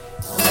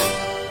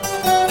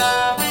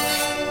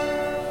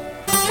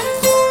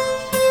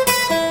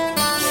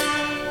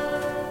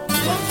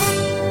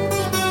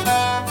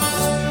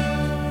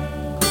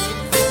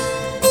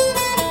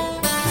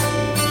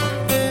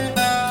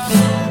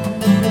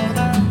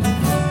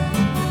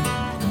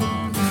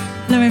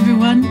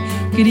everyone.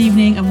 Good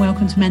evening and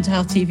welcome to Mental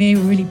Health TV.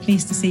 We're really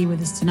pleased to see you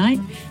with us tonight.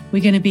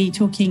 We're going to be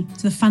talking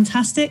to the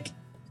fantastic,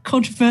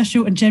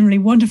 controversial and generally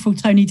wonderful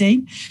Tony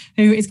Dean,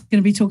 who is going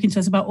to be talking to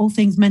us about all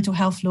things mental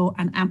health law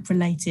and AMP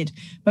related.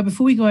 But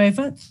before we go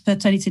over for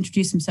Tony to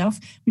introduce himself,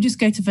 we just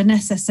go to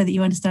Vanessa so that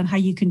you understand how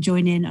you can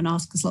join in and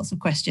ask us lots of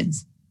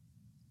questions.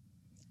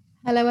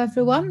 Hello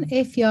everyone.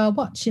 If you're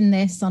watching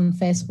this on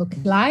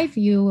Facebook Live,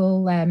 you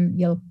will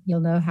you'll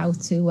know how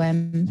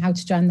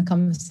to join the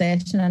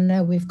conversation. I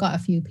know we've got a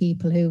few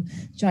people who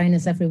join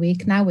us every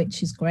week now,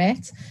 which is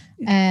great.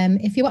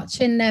 If you're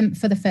watching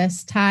for the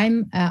first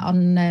time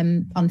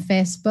on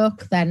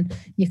Facebook, then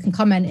you can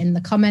comment in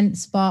the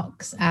comments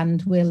box,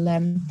 and we'll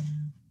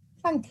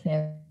thank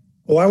you.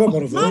 Oh, I want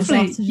one of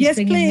those. Yes,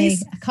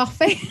 please. A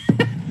coffee.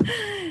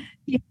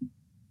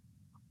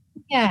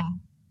 Yeah.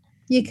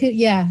 You could,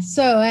 yeah.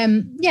 So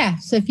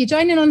if you're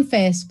joining on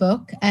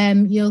Facebook,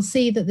 you'll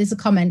see that there's a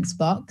comments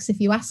box.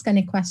 If you ask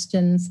any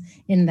questions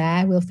in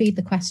there, we'll feed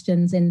the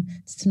questions in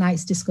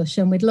tonight's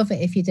discussion. We'd love it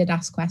if you did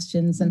ask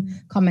questions and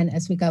comment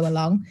as we go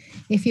along.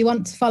 If you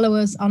want to follow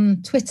us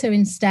on Twitter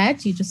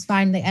instead, you just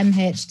find the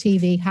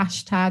MHTV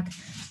hashtag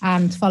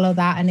and follow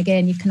that. And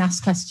again, you can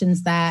ask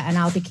questions there, and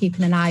I'll be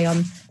keeping an eye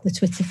on the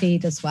Twitter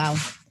feed as well.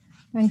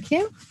 Thank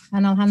you.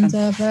 And I'll hand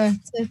over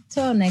to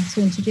Tony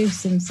to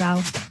introduce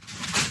himself.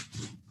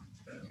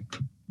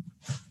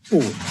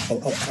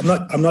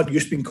 Oh, I'm not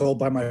used to being called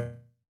by my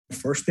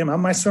first name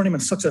and my surname,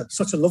 and such a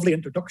lovely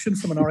introduction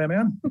from an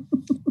RMN.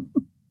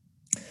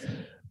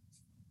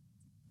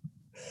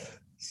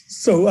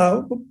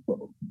 So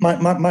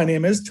my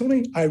name is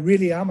Tony. I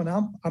really am an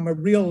AMP. I'm a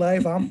real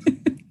live AMP.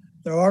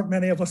 There aren't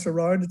many of us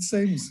around, it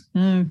seems.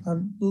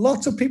 And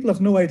lots of people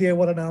have no idea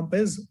what an AMP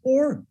is,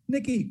 or,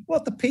 Nikki,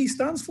 what the P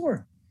stands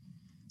for.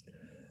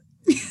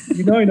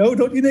 You now know,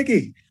 don't you,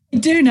 Nikki? I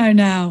do know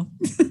now.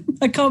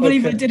 I can't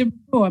believe I did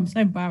it before. I'm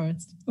so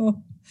embarrassed.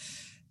 Oh.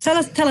 Tell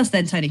us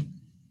then, Tony.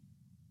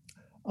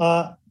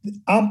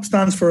 AMP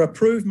stands for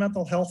Approved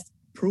Mental Health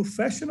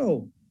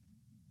Professional,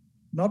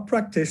 not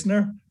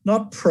practitioner,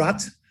 not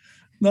prat,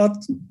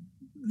 not some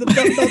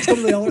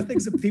of the other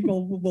things that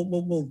people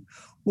will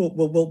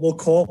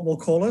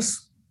call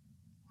us.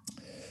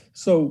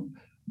 So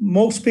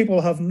most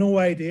people have no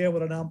idea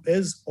what an AMP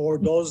is or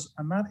does,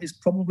 and that is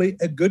probably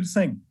a good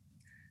thing,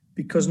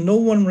 because no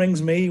one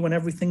rings me when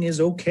everything is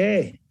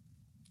okay.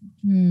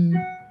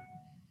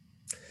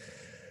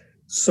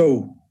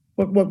 So,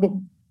 what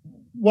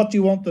do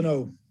you want to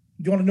know? Do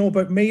you want to know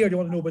about me, or do you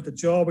want to know about the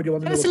job, or do you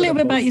want to Tell us a little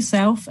bit about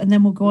yourself, and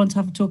then we'll go on to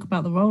have a talk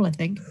about the role, I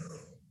think.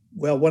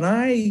 Well,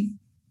 I'm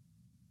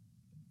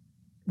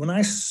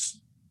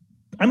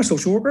a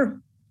social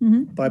worker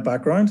by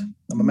background.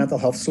 I'm a mental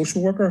health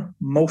social worker.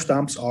 Most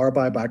AMPs are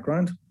by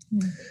background.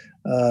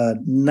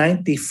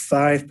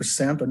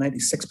 95% or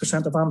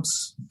 96% of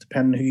AMPs,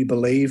 depending on who you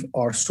believe,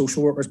 are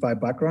social workers by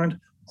background.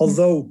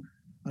 Although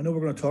I know we're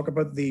going to talk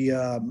about the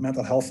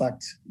Mental Health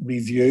Act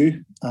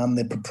review and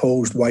the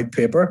proposed white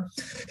paper.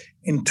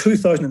 In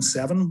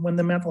 2007, when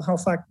the Mental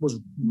Health Act was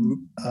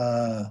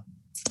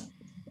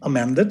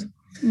amended,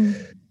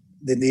 the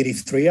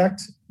 83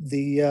 Act,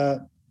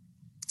 the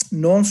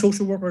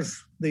non-social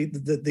workers,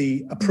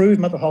 the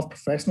approved mental health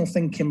professional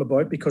thing came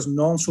about because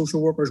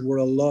non-social workers were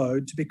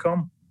allowed to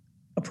become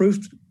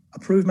approved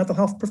mental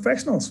health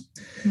professionals.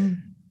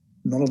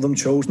 None of them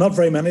chose, not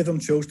very many of them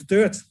chose to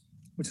do it,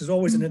 which is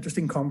always an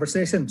interesting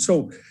conversation.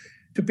 So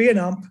to be an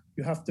AMP,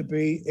 you have to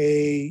be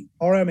a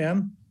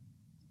RMN,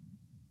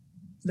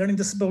 learning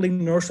disability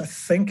nurse, I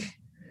think.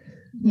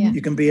 Yeah.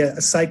 You can be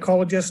a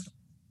psychologist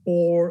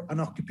or an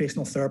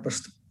occupational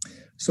therapist.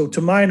 So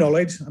to my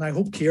knowledge, and I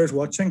hope Kier's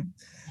watching,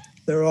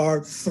 there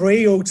are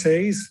 3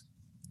 OTs,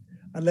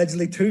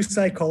 allegedly 2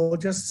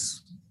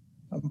 psychologists,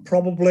 and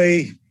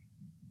probably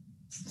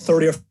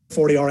 30 or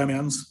 40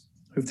 RMNs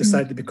who've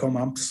decided to become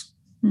AMPs.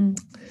 Wow.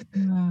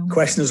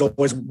 Question is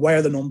always, why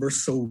are the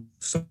numbers so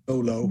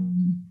low?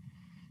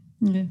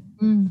 Yeah.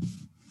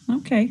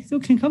 Okay, so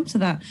we can come to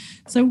that.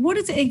 So what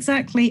is it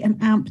exactly an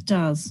AMP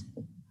does?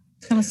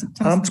 Tell us.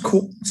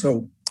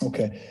 So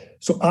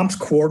AMPs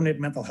coordinate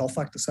Mental Health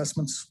Act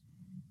assessments.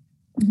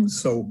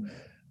 So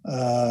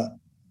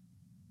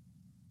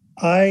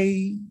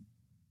I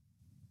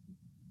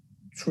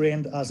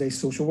trained as a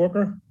social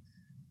worker,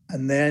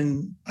 and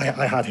then I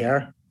had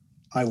hair.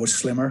 I was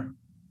slimmer.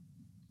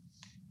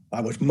 I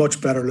was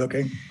much better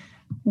looking.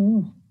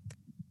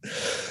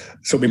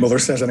 So my mother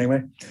says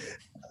anyway.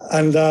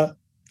 And I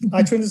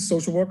trained as a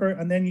social worker,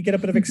 and then you get a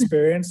bit of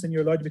experience and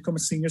you're allowed to become a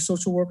senior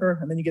social worker,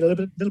 and then you get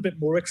a little bit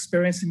more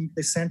experience, and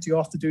they sent you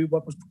off to do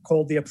what was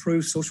called the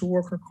approved social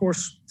worker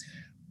course.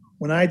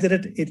 When I did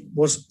it, it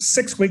was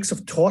 6 weeks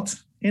of taught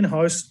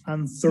in-house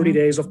and 30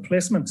 days of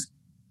placement.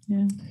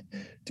 Yeah.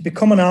 To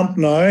become an AMP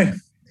now,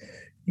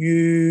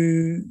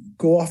 you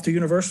go off to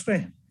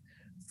university.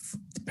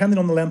 Depending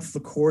on the length of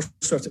the course,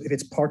 so if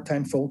it's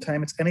part-time,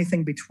 full-time, it's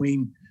anything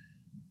between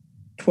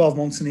 12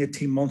 months and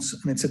 18 months,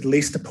 and it's at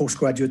least a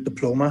postgraduate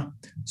diploma.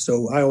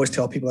 So I always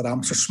tell people that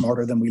AMPs are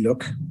smarter than we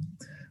look.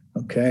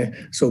 Okay,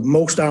 so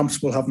most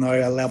AMPs will have now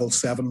a level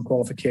 7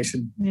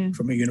 qualification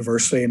from a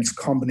university, and it's a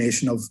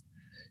combination of,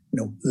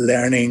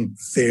 learning,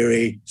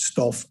 theory,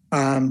 stuff,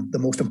 and the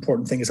most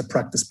important thing is a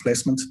practice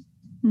placement,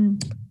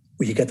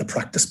 where you get to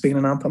practice being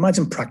an AMP.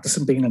 Imagine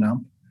practicing being an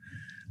AMP.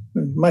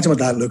 Imagine what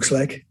that looks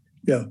like.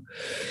 Yeah.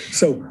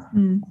 So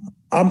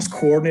AMPs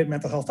coordinate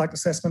mental health act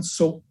assessments.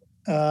 So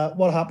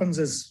what happens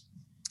is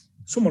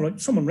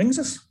someone rings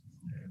us.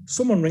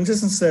 Someone rings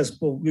us and says,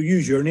 well, you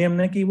use your name,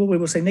 Nikki. Well, we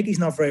will say, Nikki's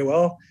not very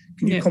well.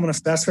 Can you come and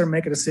assess her and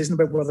make a decision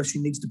about whether she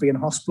needs to be in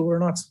hospital or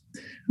not?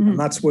 And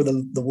that's where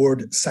the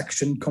word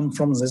section comes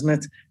from, isn't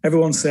it?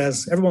 Everyone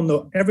thinks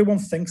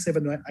they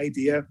have an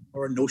idea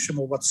or a notion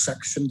of what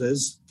sectioned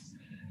is.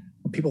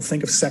 And people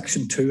think of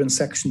section 2 and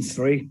section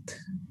 3,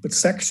 but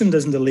sectioned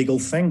isn't a legal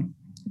thing.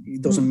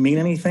 It doesn't mean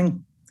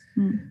anything.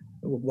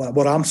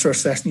 What AMPs are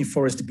assessing you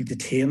for is to be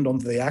detained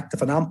under the Act.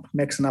 If an AMP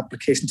makes an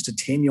application to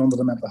detain you under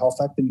the Mental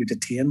Health Act, then you're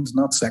detained,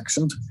 not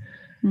sectioned.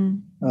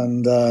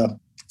 And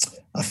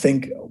I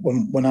think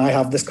when I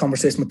have this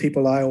conversation with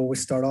people, I always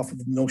start off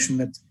with the notion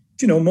that,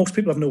 most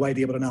people have no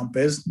idea what an AMP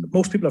is.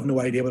 Most people have no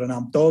idea what an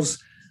AMP does.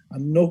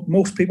 And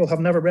most people have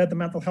never read the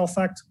Mental Health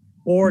Act,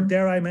 or,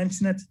 dare I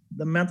mention it,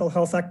 the Mental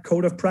Health Act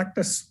Code of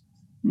Practice.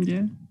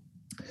 Yeah.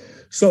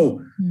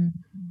 So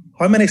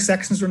how many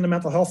sections are in the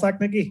Mental Health Act,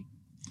 Nikki?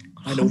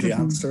 I know the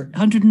answer.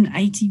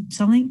 180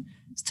 something.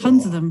 It's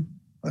tons of them.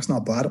 That's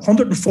not bad.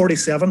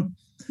 147.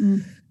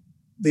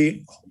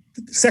 The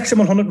section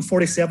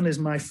 147 is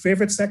my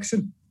favorite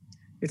section.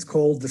 It's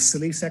called the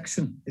silly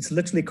section. It's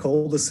literally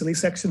called the silly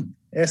section.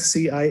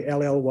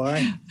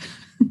 SCILLY.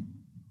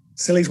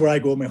 Silly's where I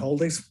go on my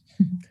holidays.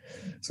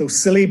 So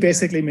silly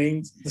basically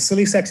means, the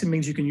silly section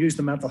means you can use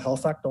the Mental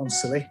Health Act on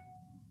silly.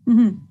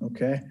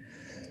 Okay.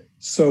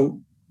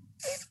 So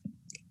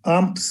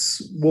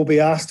AMPs will be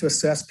asked to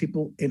assess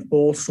people in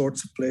all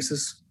sorts of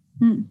places.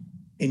 In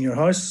your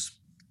house,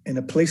 in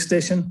a police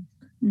station,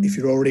 if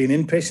you're already an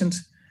inpatient,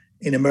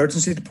 in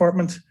emergency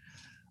department.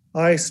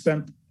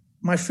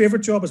 My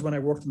favourite job is when I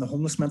worked in the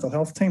homeless mental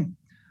health team.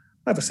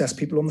 I've assessed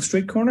people on the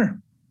street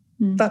corner.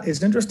 That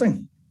is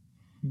interesting,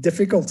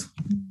 difficult.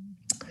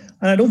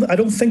 And I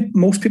don't think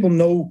most people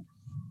know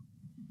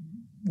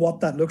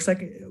what that looks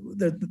like.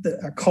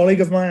 A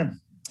colleague of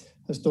mine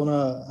has done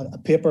a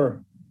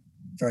paper,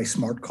 very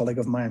smart colleague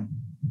of mine,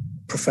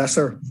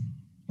 professor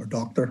or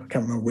doctor, I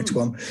can't remember which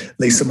one,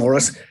 Lisa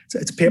Morris.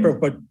 It's a paper,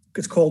 but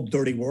it's called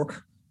Dirty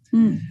Work.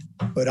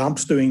 But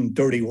AMPs doing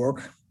dirty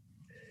work,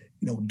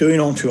 doing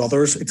unto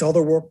others. It's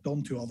other work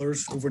done to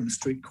others over in the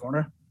street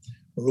corner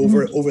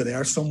or over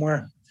there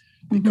somewhere.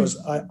 Because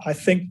I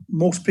think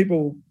most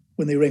people,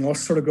 when they ring us,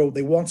 sort of go,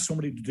 they want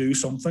somebody to do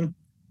something.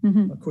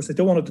 Of course, they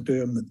don't want it to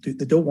do it.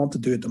 They don't want to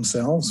do it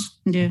themselves.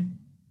 Yeah.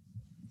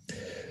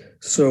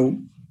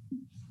 So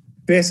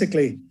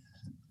basically,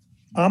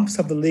 AMPs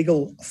have the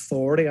legal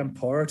authority and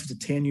power to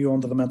detain you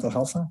under the Mental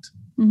Health Act.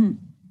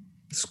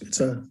 It's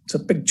a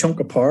big chunk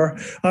of power.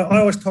 I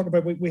always talk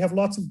about we have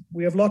lots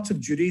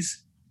of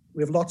duties,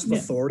 we have lots of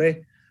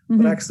authority,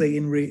 but actually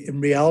in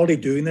reality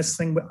doing this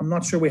thing, I'm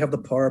not sure we have the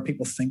power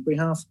people think we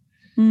have.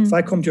 If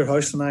I come to your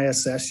house and I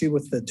assess you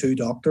with the 2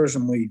 doctors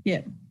and we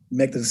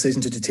make the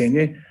decision to detain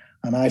you,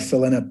 and I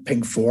fill in a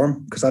pink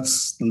form, because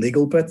that's the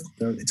legal bit.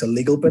 It's a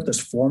legal bit. There's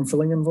form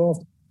filling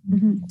involved.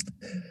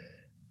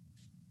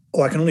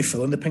 Oh, I can only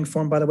fill in the pink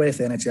form, by the way, if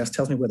the NHS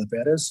tells me where the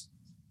bed is.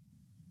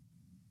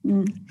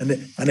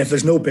 And if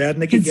there's no bed,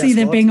 Nikki, you can see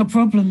there being a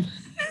problem.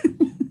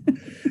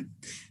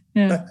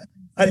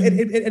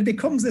 It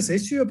becomes this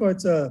issue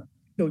about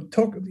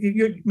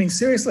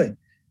seriously.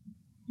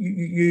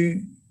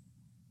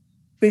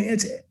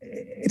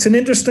 It's an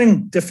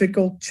interesting,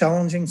 difficult,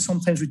 challenging,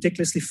 sometimes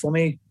ridiculously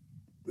funny,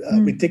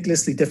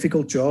 ridiculously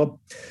difficult job.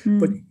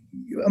 But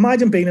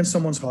imagine being in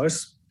someone's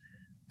house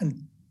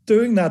and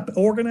doing that,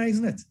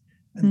 organising it.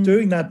 And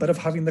doing that bit of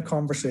having the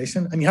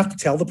conversation, and you have to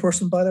tell the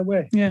person, by the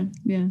way. Yeah.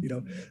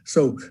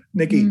 So,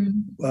 Nikki,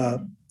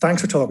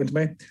 thanks for talking to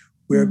me.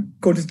 We're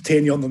going to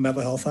detain you on the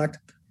Mental Health Act,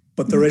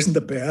 but there isn't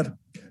a bed.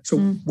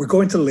 So we're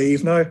going to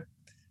leave now.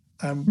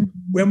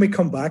 When we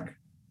come back,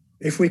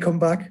 if we come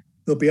back,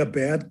 there'll be a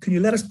bed. Can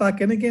you let us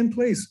back in again,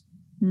 please?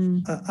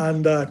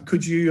 And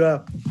could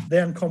you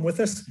then come with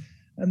us?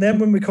 And then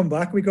when we come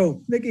back, we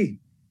go, Nikki,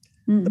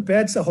 the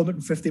bed's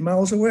 150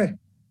 miles away.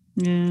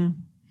 Yeah.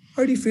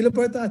 How do you feel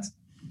about that?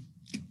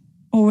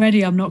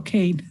 Already, I'm not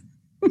keen.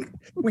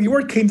 Well, you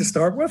weren't keen to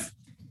start with.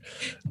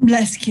 I'm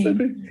less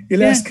keen. You're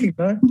less keen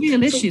now.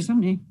 Real issues,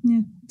 haven't you?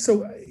 Yeah.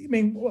 So, I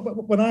mean,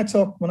 when I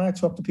talk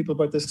to people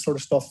about this sort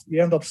of stuff, you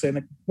end up saying,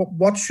 like,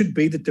 what should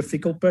be the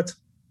difficult bit?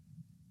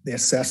 The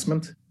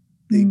assessment,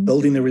 the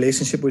building the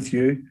relationship with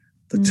you,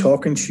 the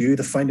talking to you,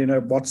 the finding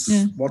out what's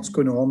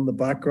going on in the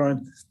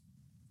background.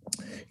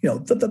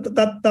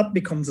 That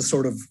becomes a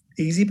sort of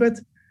easy bit.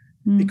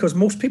 Because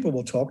most people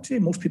will talk to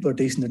you. Most people are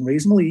decent and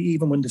reasonable,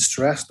 even when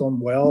distressed,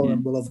 unwell,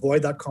 and will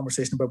avoid that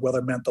conversation about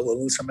whether mental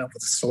illness or mental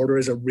disorder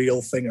is a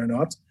real thing or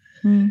not.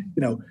 The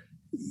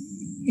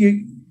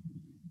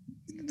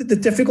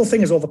difficult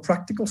thing is all the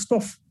practical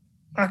stuff.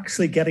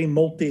 actually getting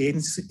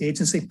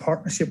multi-agency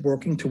partnership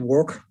working to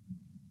work.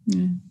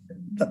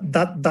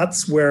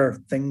 That's where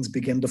things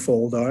begin to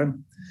fall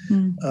down.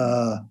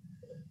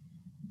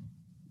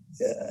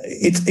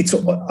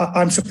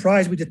 I'm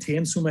surprised we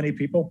detain so many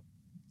people,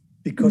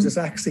 because it's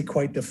actually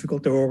quite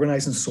difficult to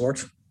organise and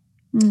sort.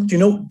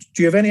 Do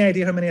you have any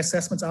idea how many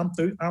assessments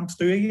AMPS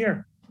do a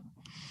year?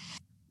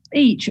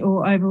 Each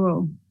or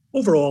overall?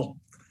 Overall.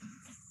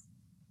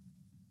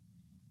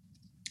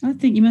 I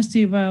think you must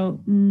do about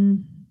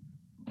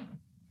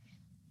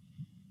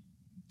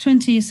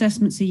 20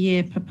 assessments a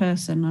year per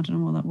person. I don't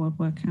know what that would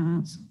work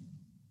out as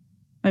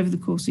over the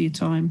course of your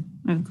time,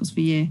 over the course of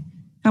a year.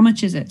 How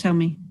much is it? Tell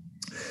me.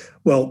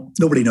 Well,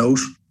 nobody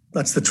knows.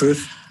 That's the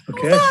truth.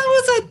 Okay.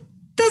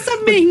 That's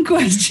a mean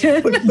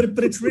question.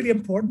 but it's really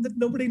important that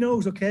nobody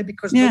knows, okay?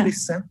 Because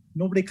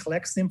nobody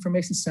collects the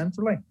information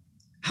centrally.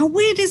 How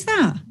weird is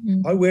that?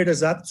 How weird is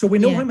that? So we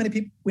know how many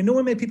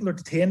people are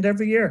detained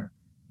every year.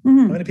 How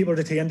many people are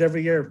detained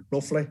every year,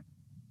 roughly?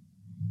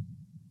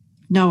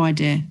 No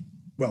idea.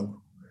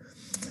 Well,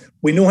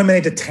 we know how many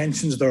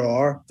detentions there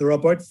are. There are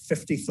about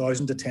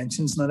 50,000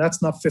 detentions. Now,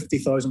 that's not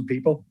 50,000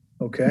 people,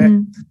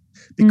 okay?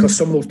 Because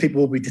some of those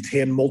people will be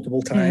detained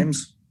multiple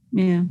times.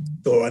 Yeah.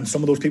 So, and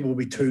some of those people will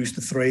be 2s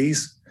to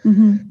 3s.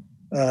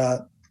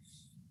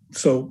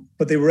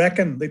 But they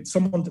reckon the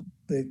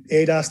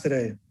ADAS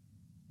today,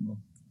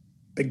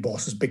 big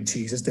bosses, big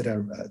cheeses, did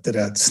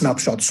a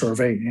snapshot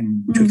survey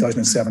in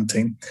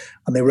 2017,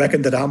 and they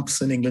reckoned that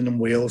AMPS in England and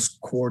Wales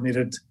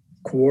coordinated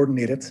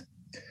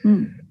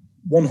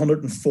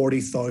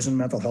 140,000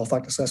 Mental Health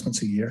Act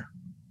assessments a year.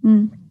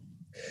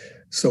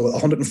 So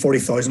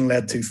 140,000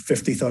 led to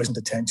 50,000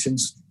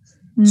 detentions.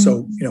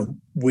 So,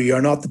 we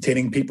are not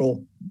detaining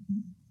people.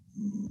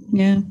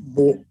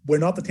 We're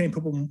not detaining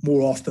people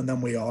more often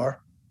than we are.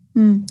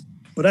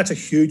 But that's a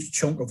huge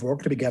chunk of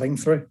work to be getting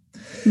through.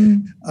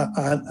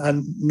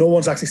 And no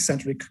one's actually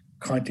centrally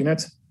counting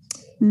it.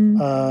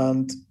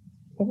 And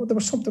there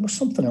was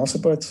something else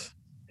about,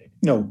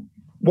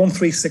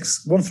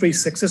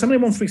 136s. How many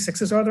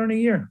 136s are there in a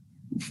year?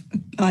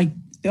 I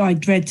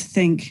dread to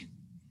think.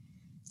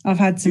 I've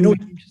had some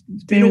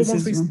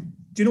experiences. Do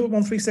you know what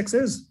 136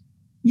 is?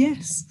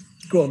 Yes.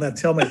 Go on then,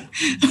 tell me.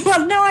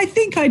 Well, no, I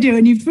think I do,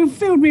 and you've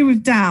filled me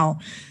with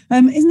doubt.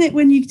 Isn't it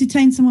when you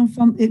detain someone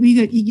from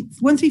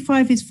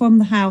 135 is from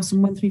the house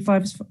and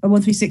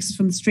 136 is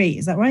from the street?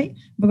 Is that right?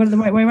 Have I got it the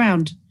right way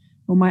around?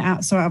 Or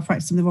I'm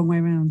practicing the wrong way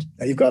around.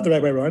 Yeah, you've got it the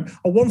right way around.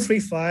 A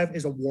 135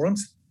 is a warrant.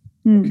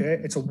 Okay,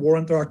 it's a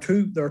warrant. There are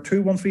two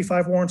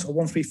 135 warrants, a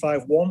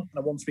 135-1 and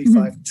a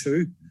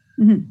 135-2.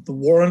 The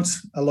warrant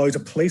allows a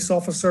police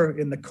officer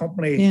in the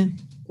company.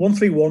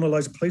 131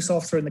 allows a police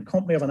officer in the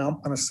company of an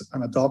AMP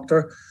and a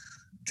doctor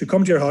to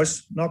come to your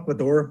house, knock the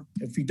door.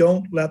 If you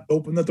don't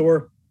open the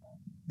door,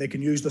 they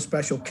can use the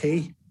special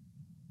key.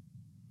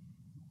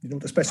 You know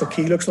what the special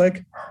key looks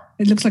like?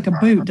 It looks like a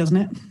boot, doesn't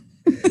it?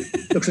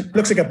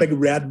 looks like a big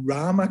red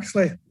ram,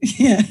 actually.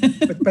 Yeah.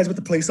 It depends what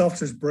the police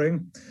officers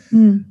bring.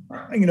 And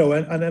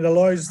it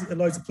allows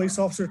the police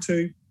officer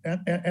the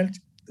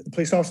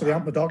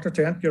AMP, the doctor,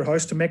 to enter your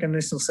house to make an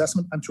initial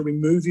assessment and to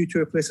remove you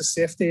to a place of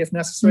safety if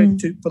necessary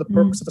for the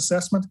purpose of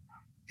assessment.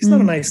 It's not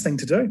a nice thing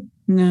to do.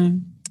 No.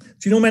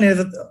 Do you know many of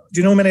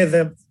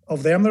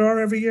them there are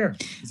every year?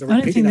 I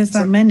don't think there's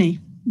that many.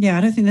 Yeah,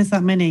 I don't think there's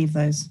that many of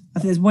those. I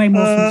think there's way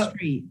more from the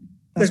street.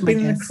 There's been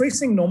an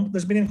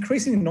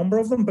increasing number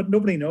of them, but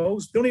nobody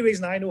knows. The only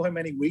reason I know how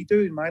many we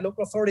do in my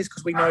local authority is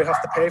because we now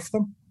have to pay for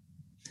them.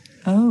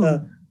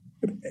 Oh.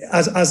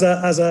 As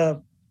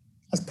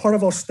part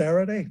of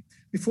austerity.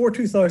 Before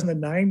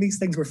 2009, these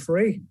things were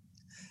free.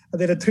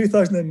 And then in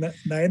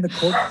 2009,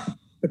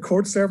 the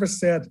court service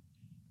said,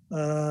 you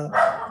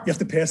have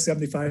to pay us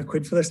 75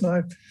 quid for this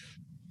now.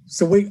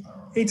 So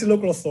each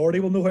local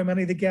authority will know how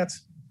many they get,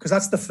 because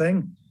that's the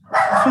thing.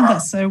 I find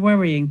that so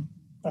worrying.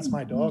 That's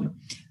my dog.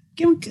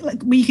 You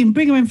can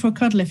bring him in for a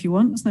cuddle if you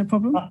want. That's no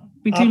problem.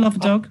 We do love a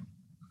dog.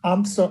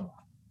 AMPS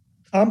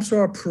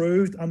are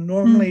approved and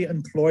normally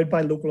employed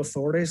by local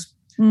authorities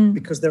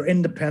because they're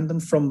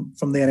independent from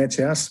the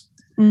NHS.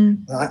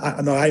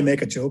 I know I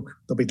make a joke.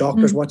 There'll be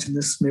doctors watching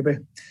this, maybe.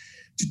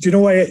 Do you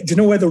know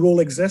why the role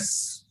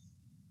exists?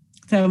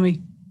 Tell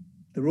me.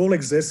 The role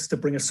exists to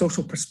bring a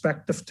social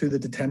perspective to the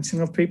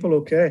detention of people,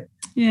 okay?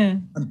 Yeah.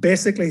 And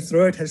basically,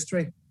 throughout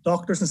history,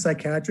 doctors and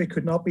psychiatry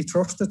could not be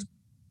trusted.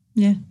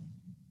 Yeah.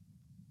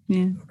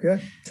 Yeah.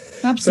 Okay.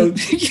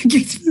 Absolutely.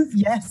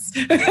 Yes.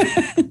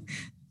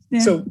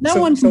 Yeah. No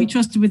one can be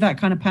trusted with that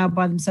kind of power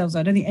by themselves.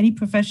 I don't think any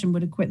profession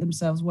would acquit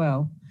themselves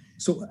well.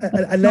 So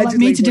allegedly, not like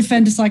me to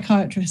defend a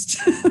psychiatrist.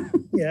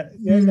 Some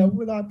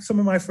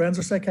of my friends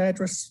are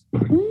psychiatrists.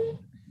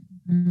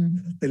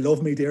 They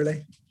love me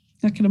dearly.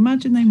 I can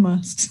imagine they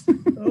must.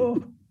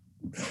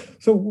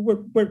 So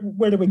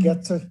where do we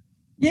get to?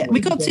 Yeah, we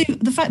got to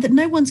the fact that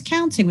no one's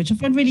counting, which I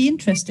find really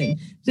interesting.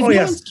 So if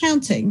one's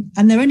counting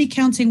and they're only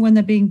counting when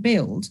they're being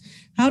billed,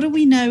 how do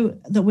we know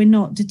that we're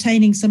not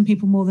detaining some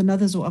people more than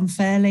others or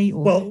unfairly?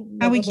 Or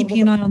how are we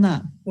keeping an eye on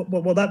that?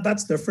 Well,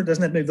 that's different,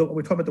 isn't it?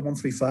 We're talking about the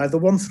 135. The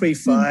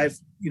 135,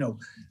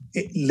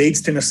 it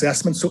leads to an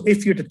assessment. So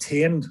if you're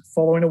detained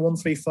following a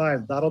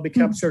 135, that'll be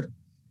captured.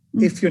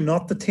 If you're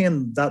not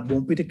detained, that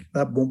won't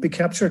be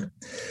captured.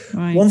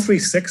 Right.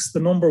 136, the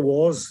number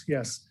was,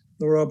 yes,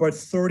 there were about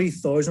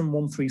 30,000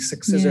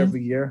 136s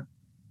every year.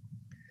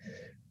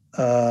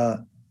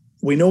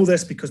 We know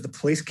this because the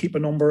police keep a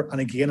number,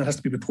 and again, it has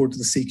to be reported to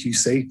the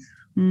CQC.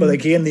 But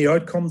again, the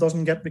outcome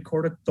doesn't get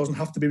recorded, doesn't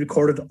have to be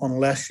recorded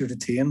unless you're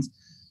detained.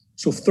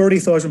 So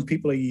 30,000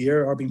 people a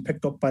year are being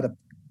picked up by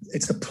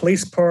it's the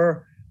police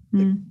power.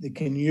 They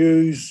can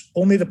use,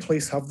 only the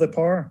police have the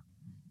power,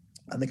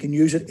 and they can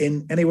use it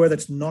in anywhere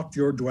that's not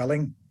your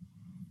dwelling.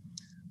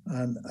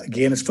 And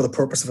again, it's for the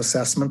purpose of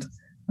assessment,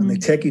 and they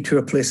take you to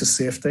a place of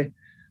safety.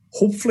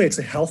 Hopefully it's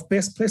a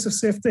health-based place of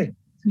safety.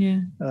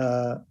 Yeah.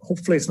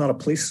 Hopefully it's not a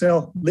police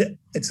cell.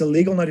 It's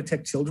illegal now to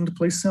take children to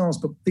police cells,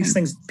 but these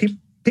things,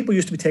 people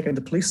used to be taken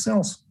to police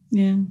cells.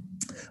 Yeah.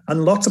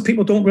 And lots of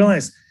people don't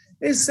realise,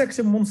 is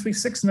Section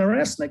 136 an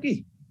arrest,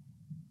 Nikki?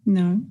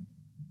 No.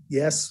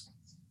 Yes.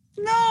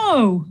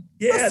 No.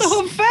 Yes. That's so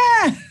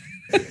unfair.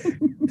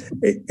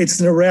 It's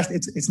an arrest.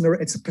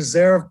 It's a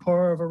preserved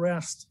power of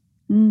arrest.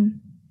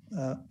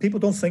 People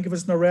don't think of it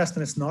as an arrest,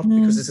 and it's not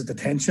because it's a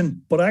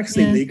detention. But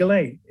actually,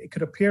 legally, it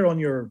could appear on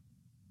your.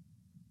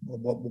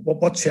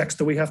 What checks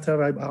do we have to have?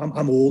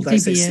 I'm old. DBS. I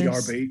say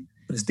CRB,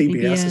 but it's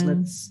DBS, isn't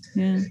it?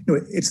 Yeah.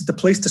 It's the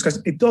police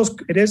discretion. It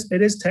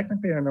is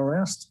technically an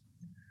arrest.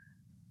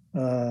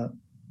 So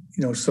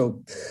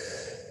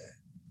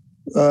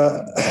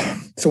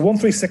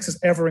 136 is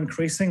ever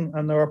increasing,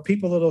 and there are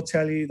people that will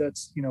tell you that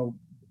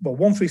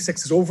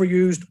 136 is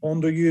overused,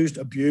 underused,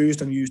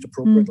 abused, and used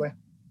appropriately.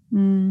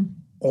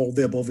 All of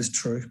the above is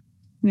true.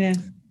 Yeah.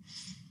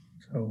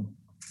 So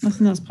I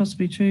think that's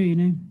possibly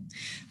true.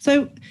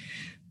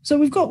 So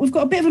we've got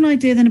a bit of an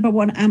idea then about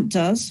what an AMP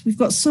does. We've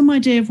got some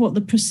idea of what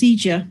the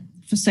procedure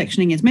for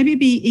sectioning is. Maybe it'd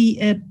be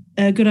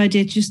a good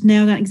idea to just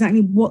nail down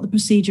exactly what the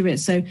procedure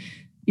is. So,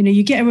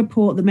 you get a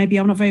report that maybe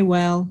I'm not very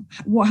well.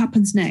 What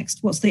happens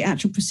next? What's the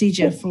actual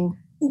procedure for?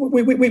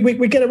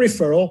 We get a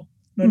referral.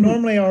 Now,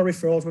 normally our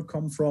referrals would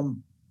come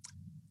from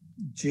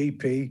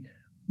GP,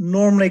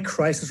 normally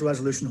crisis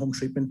resolution home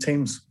treatment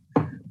teams.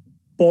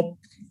 But,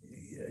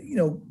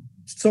 there'll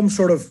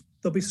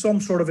be some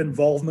sort of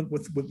involvement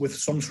with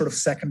some sort of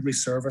secondary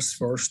service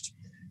first.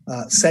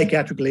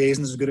 Psychiatric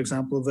liaison is a good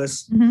example of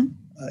this.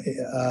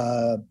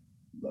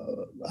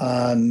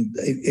 And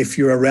if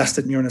you're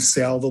arrested and you're in a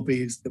cell, there'll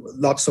be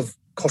lots of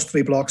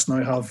custody blocks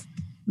now have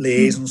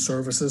liaison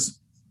services.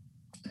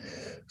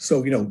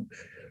 So,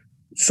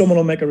 someone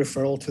will make a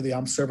referral to the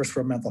AMP service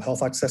for a mental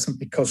health assessment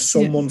because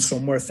someone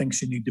somewhere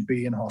thinks you need to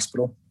be in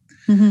hospital.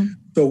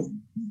 So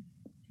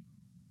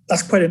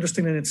that's quite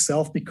interesting in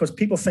itself, because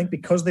people think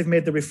because they've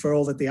made the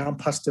referral that the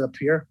AMP has to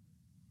appear.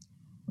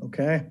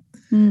 Okay,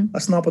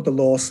 that's not what the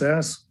law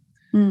says.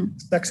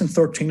 Section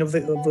 13 of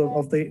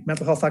the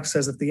Mental Health Act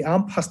says that the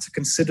AMP has to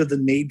consider the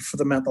need for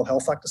the Mental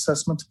Health Act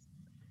assessment.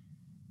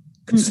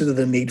 Consider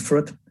the need for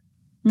it.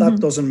 That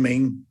doesn't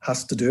mean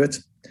has to do it.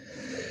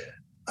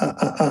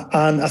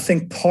 And I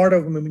think part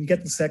of when you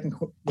get the second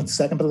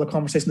bit of the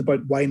conversation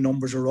about why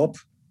numbers are up,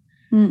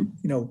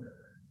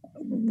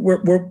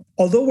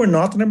 although we're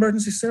not an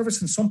emergency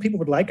service, and some people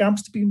would like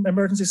AMPs to be an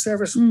emergency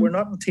service, we're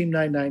not in Team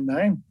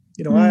 999.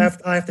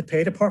 I have to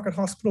pay to park at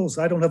hospitals.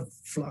 I don't have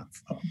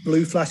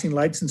blue flashing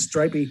lights and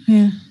stripy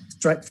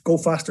go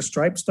faster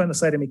stripes down the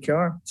side of my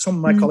car. Some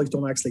of my colleagues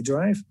don't actually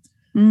drive.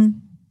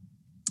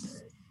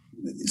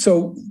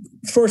 So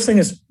first thing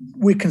is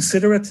we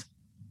consider it.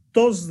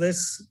 Does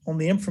this, on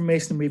the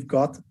information we've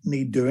got,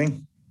 need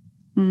doing?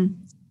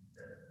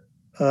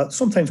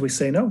 Sometimes we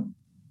say no.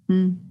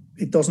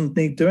 It doesn't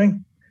need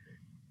doing.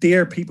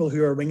 Dear people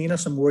who are ringing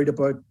us and worried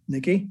about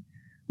Nikki,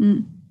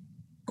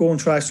 go and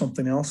try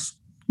something else.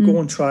 Go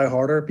and try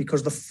harder,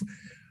 because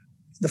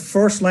the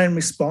first line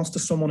response to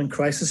someone in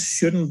crisis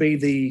shouldn't be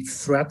the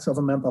threat of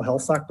a Mental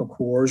Health Act or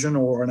coercion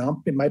or an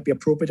AMP. It might be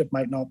appropriate, it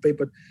might not be,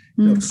 but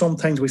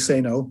sometimes we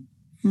say no.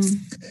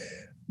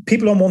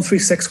 People on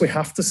 136 we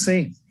have to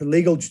see. The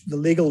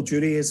legal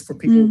duty is for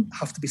people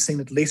have to be seen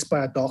at least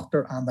by a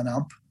doctor and an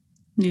AMP.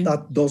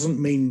 That doesn't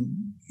mean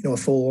a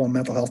full-on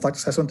Mental Health Act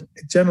assessment.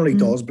 It generally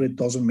does, but it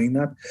doesn't mean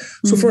that.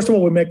 So first of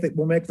all, we'll make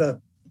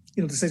the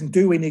decision.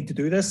 Do we need to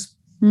do this?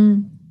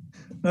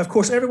 Now, of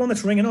course, everyone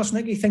that's ringing us,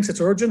 Nikki, thinks it's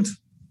urgent.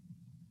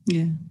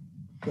 Yeah.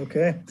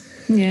 Okay.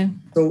 Yeah.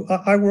 So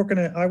I work in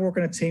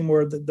a team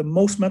where the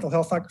most Mental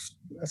Health Act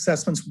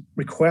assessments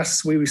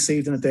requests we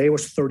received in a day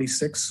was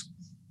 36.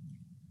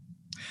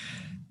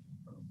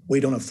 We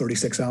don't have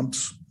 36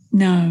 AMPs.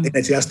 No. The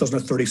NHS doesn't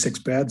have 36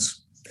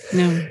 beds.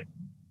 No.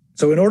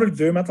 So in order to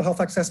do a mental health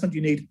assessment,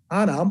 you need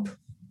an AMP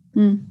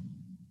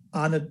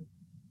and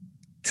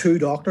two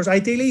doctors.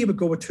 Ideally, you would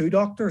go with two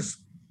doctors.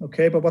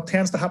 Okay, but what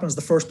tends to happen is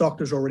the first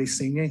doctor's already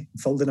seen you,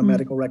 filled in a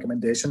medical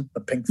recommendation, the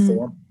pink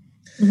form.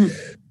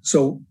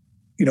 So,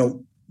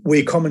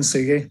 we come and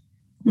see you,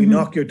 we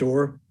knock your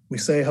door, we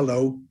say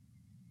hello.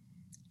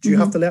 Do you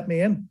have to let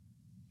me in?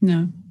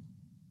 No.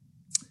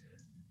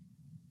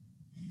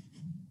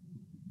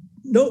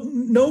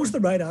 No's the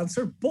right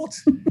answer, but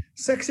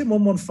Section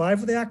 115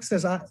 of the Act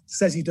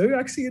says you do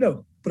actually,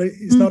 but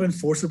it's not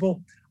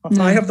enforceable.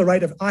 No. I have the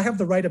right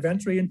of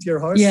entry into your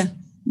house.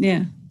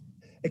 Yeah.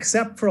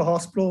 Except for a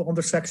hospital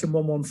under Section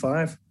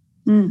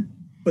 115.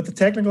 But the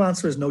technical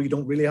answer is no, you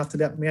don't really have to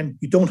let me in.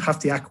 You don't have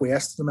to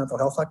acquiesce to the Mental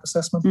Health Act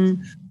assessment.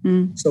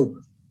 So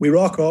we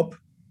rock up.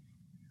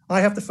 I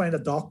have to find a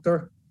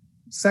doctor,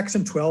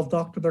 Section 12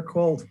 doctor they're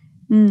called.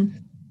 They're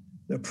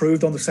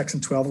approved under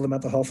Section 12 of the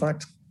Mental Health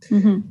Act.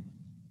 Do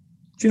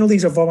you know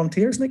these are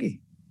volunteers,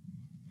 Nikki?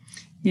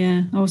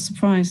 Yeah, I was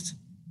surprised.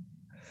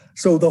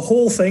 So the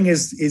whole thing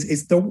is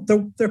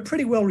they're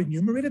pretty well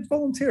remunerated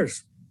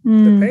volunteers.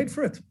 They're paid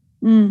for it.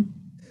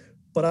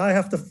 But I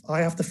have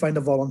to find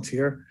a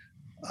volunteer.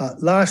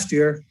 Last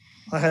year,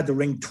 I had to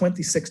ring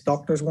 26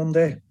 doctors one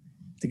day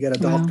to get a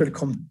doctor to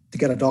come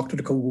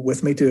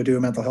with me to do a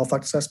Mental Health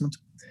Act assessment.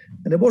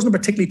 And it wasn't a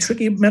particularly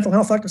tricky Mental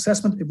Health Act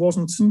assessment. It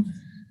wasn't.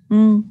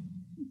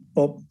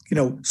 But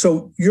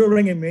so you're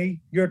ringing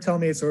me. You're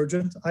telling me it's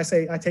urgent. I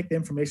take the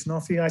information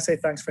off you. I say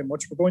thanks very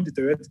much. We're going to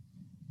do it.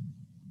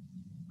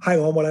 Hang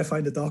on while I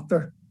find a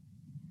doctor.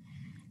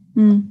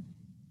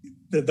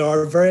 There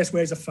are various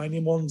ways of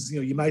finding ones.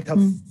 You might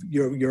have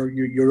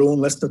your own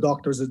list of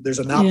doctors. There's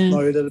an app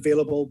now that's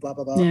available, blah,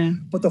 blah, blah. Yeah.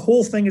 But the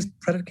whole thing is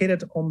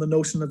predicated on the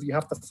notion of you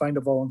have to find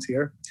a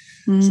volunteer.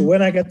 So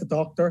when I get the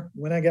doctor,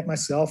 when I get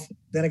myself,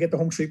 then I get the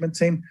home treatment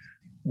team,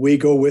 we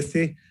go with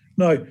you.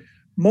 Now,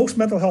 most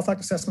Mental Health Act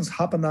assessments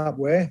happen that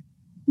way.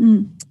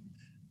 Do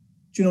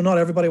you know not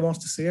everybody wants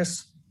to see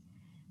us?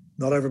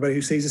 Not everybody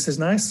who sees us is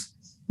nice.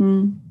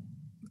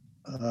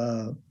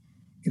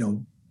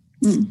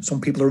 Some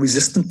people are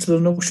resistant to the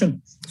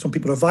notion. Some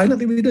people are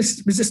violently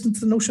resistant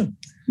to the notion.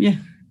 Yeah.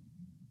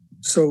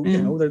 So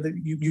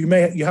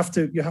you have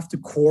to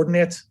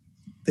coordinate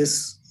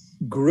this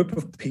group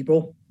of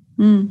people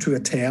to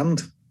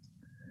attend.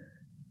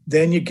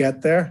 Then you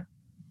get there.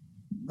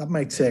 That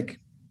might take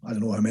I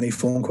don't know how many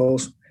phone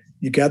calls.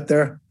 You get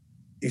there.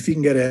 If you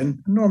can get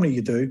in, normally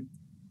you do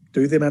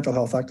the Mental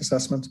Health Act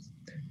assessment,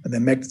 and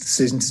then make the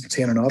decision to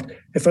detain or not.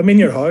 If I'm in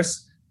your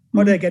house.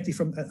 How do I get you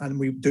from, and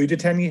we do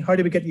detain you, how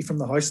do we get you from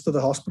the house to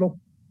the hospital?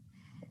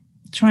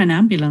 Try an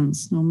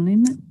ambulance normally,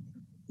 isn't it?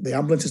 The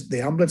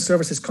ambulance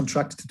service is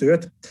contracted to do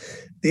it.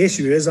 The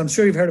issue is, I'm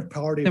sure you've heard of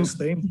parity of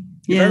esteem.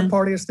 You've heard of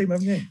parity of esteem,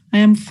 haven't you? I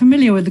am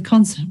familiar with the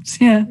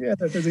concept, yeah. Yeah,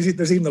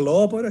 there's even the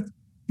law about it.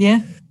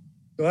 Yeah.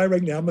 So I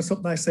ring the ambulance up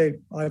and I say,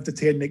 I have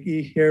detained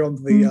Nikki here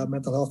under the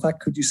Mental Health Act.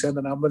 Could you send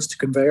an ambulance to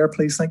convey her,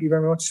 please? Thank you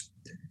very much.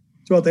 Do you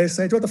know what they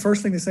say? Do you know what the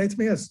first thing they say to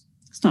me is?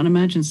 It's not an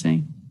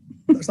emergency.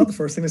 That's not the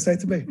first thing they say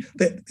to me.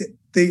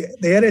 The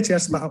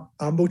NHS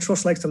Ambo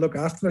Trust likes to look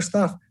after their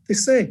staff. They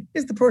say,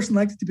 is the person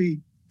likely to be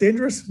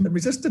dangerous and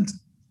resistant?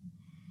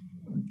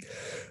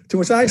 To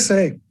which I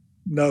say,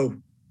 no.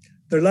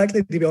 They're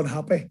likely to be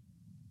unhappy.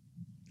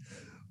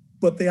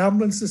 But the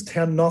ambulances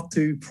tend not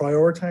to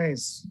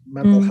prioritise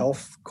mental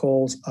health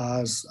calls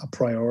as a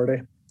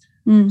priority.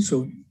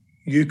 So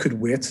you could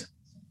wait,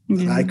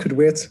 and I could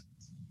wait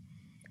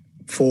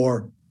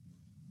for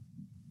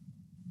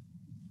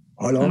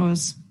how long?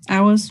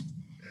 Hours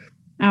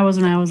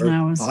and hours and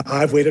hours.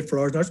 I've waited for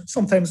hours now.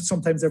 Sometimes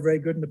they're very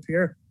good in the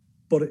peer,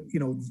 but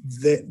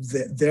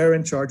they're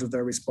in charge of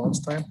their response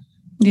time.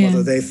 Yeah.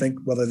 Whether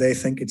they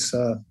think it's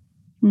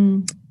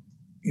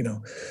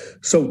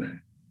So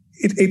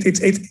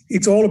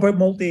it's all about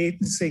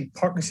multi-agency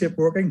partnership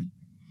working.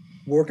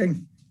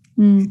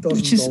 It doesn't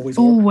which is always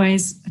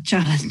work. A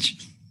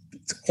challenge.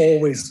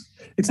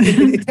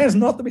 It tends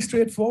not to be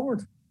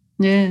straightforward.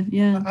 Yeah.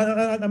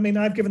 I mean,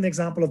 I've given the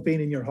example of being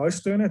in your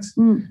house doing it.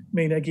 I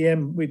mean,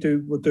 again,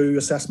 we'll do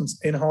assessments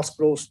in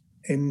hospitals,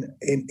 in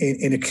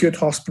acute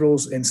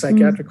hospitals, in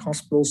psychiatric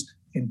hospitals,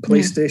 in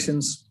police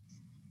stations.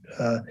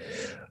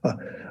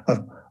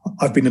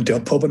 I've been into a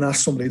pub and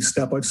asked somebody to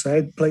step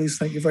outside, please.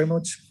 Thank you very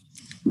much.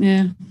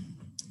 Yeah,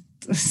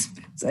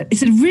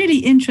 it's a really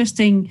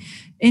interesting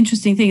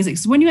thing.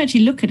 Because when you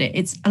actually look at it,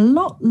 it's a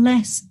lot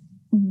less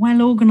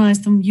well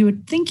organised than you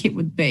would think it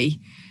would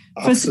be.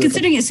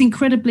 Considering it's an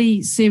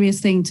incredibly serious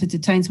thing to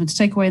detain someone, to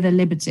take away their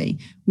liberty,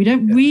 we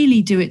don't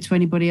really do it to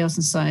anybody else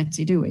in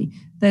society, do we?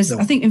 I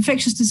think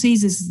infectious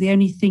diseases is the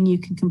only thing you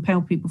can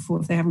compel people for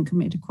if they haven't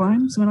committed a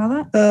crime, something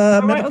like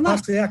that. Medical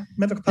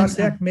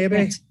Capacity Act,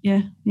 maybe.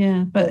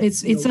 Yeah. But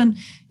it's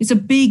a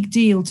big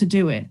deal to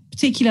do it,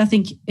 particularly I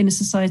think in a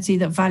society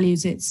that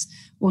values its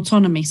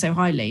autonomy so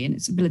highly and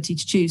its ability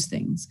to choose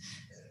things.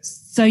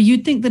 So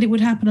you'd think that it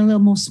would happen a little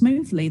more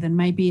smoothly than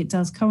maybe it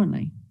does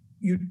currently.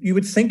 You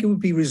would think it would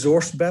be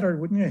resourced better,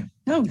 wouldn't you?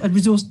 Oh, a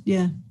resource,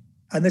 yeah.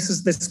 And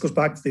this goes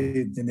back to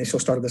the initial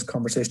start of this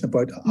conversation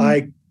about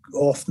I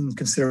often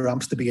consider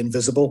AMPS to be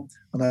invisible,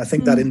 and I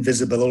think that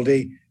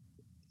invisibility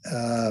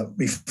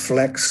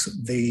reflects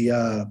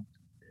the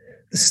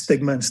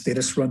stigma and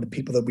status around the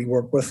people that we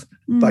work with,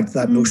 back to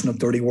that notion of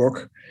dirty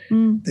work.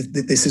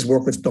 This is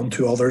work that's done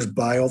to others,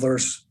 by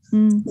others,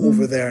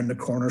 over there in the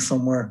corner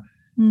somewhere,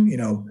 you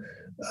know.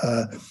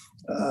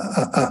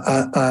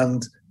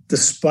 And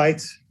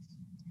despite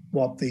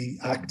what the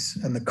Act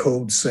and the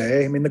Code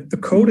say, I mean, the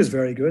Code is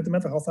very good. The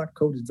Mental Health Act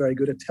Code is very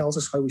good. It tells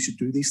us how we should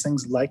do these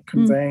things, like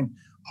conveying,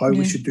 how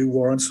we should do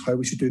warrants, how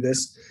we should do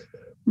this.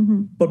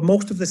 But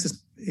most of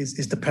this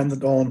is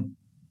dependent on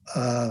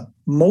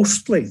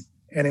mostly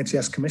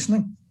NHS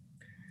commissioning,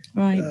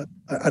 right,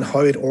 and how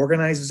it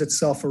organises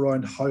itself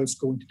around how it's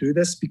going to do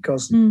this.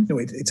 Because you know,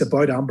 it's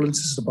about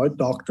ambulances, it's about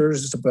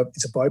doctors,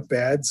 it's about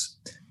beds.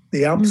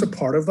 The amps are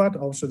part of that.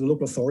 Also, the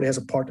local authority has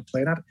a part to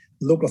play in that.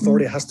 The local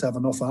authority has to have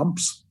enough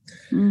amps.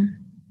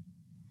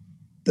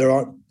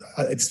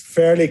 It's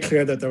fairly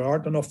clear that there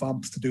aren't enough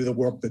amps to do the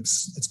work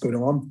that's going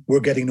on.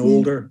 We're getting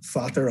older,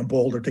 fatter, and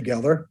bolder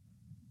together.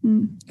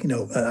 You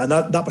know, and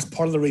that was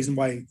part of the reason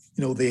why, you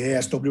know, the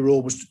ASW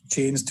rule was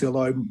changed to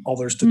allow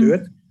others to do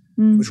it.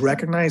 It was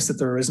recognised that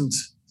there isn't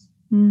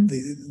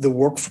the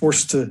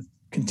workforce to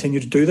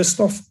continue to do this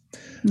stuff.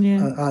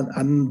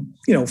 And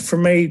you know, for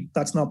me,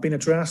 that's not been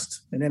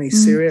addressed in any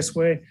serious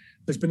way.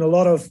 There's been a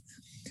lot of,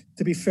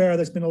 to be fair,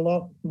 there's been a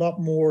lot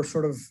more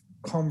sort of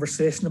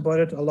conversation about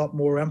it, a lot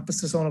more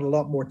emphasis on it, a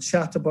lot more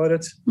chat about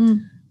it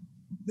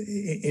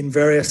in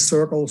various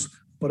circles,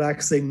 but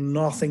actually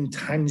nothing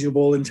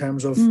tangible in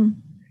terms of, you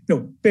know,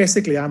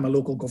 basically I'm a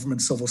local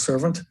government civil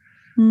servant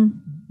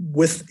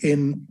with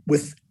in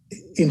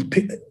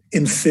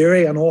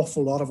theory an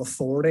awful lot of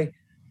authority,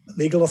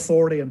 legal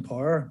authority and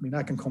power. I mean,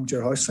 I can come to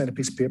your house, sign a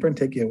piece of paper and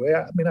take you away.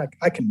 I mean,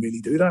 I can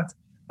really do that.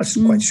 That's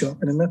quite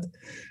shocking, isn't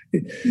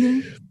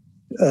it?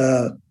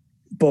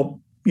 But,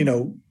 you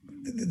know,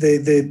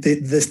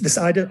 this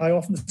idea, I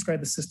often describe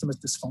the system as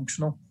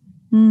dysfunctional,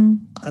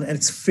 and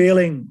it's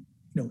failing.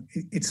 You know,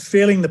 it's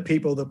failing the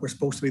people that we're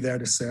supposed to be there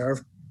to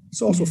serve.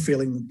 It's also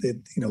failing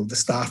the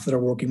staff that are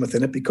working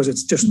within it, because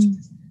it's just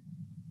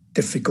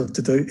difficult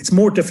to do. It's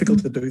more difficult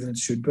to do than it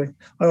should be.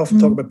 I often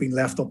talk about being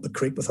left up the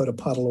creek without a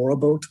paddle or a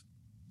boat.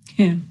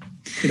 Yeah,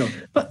 you know.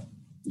 But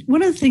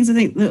one of the things I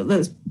think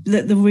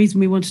that the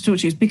reason we want to talk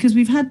to you is because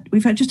we've had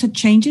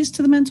changes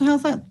to the Mental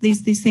Health Act.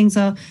 These things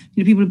are,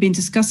 you know, people have been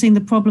discussing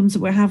the problems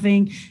that we're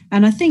having,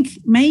 and I think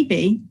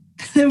maybe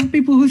there were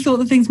people who thought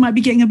that things might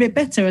be getting a bit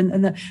better,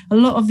 and that a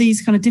lot of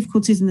these kind of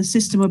difficulties in the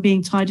system are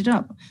being tidied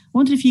up. I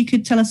wondered if you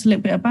could tell us a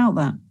little bit about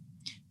that,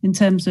 in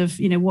terms of,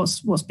 you know,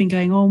 what's been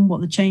going on, what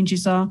the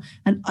changes are,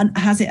 and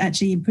has it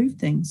actually improved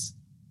things?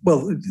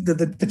 Well,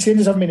 the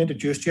changes haven't been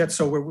introduced yet.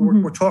 So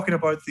we're talking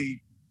about the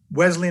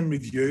Wesleyan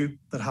review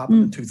that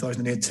happened in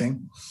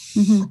 2018,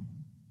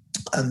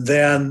 and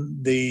then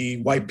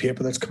the white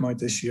paper that's come out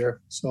this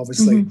year. So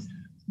obviously,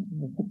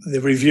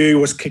 the review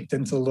was kicked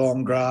into the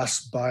long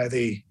grass by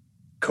the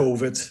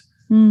COVID,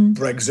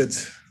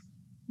 Brexit.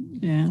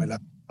 Yeah.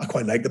 I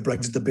quite like the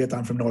Brexit debate.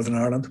 I'm from Northern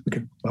Ireland. We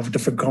could have a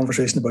different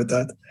conversation about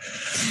that.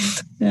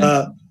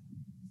 Yeah.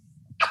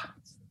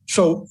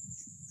 So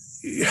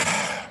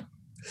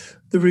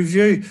the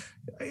review,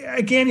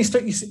 again, you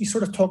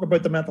sort of talk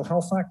about the Mental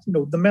Health Act. You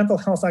know, the Mental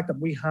Health Act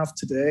that we have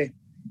today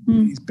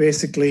is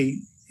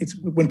basically, it's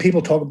when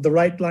people talk, the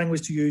right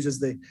language to use is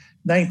the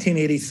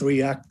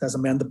 1983 Act as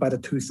amended by the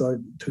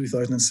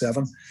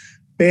 2007.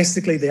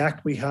 Basically, the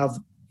Act we have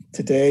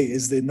today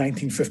is the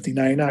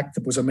 1959 Act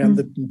that was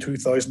amended in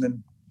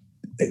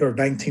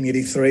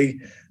 1983,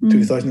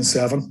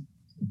 2007.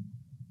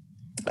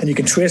 And you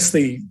can trace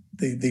the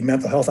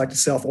Mental Health Act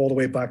itself all the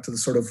way back to the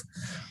sort of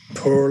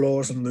poor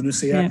laws and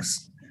lunacy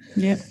acts.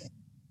 Yeah.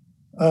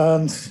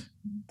 And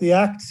the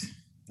Act,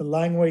 the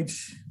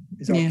language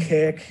is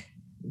archaic,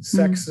 it's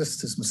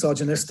sexist, it's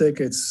misogynistic,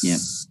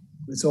 it's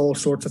all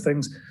sorts of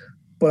things.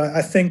 But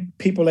I think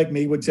people like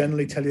me would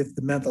generally tell you that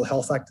the Mental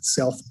Health Act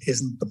itself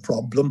isn't the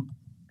problem.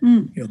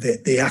 You know,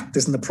 the Act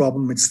isn't the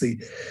problem. I'll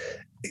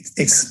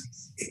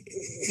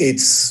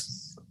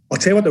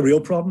tell you what the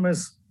real problem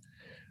is.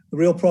 The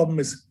real problem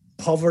is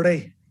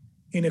poverty,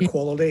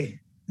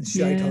 inequality, and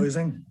shite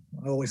housing.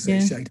 I always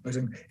say shite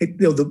housing.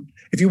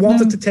 If you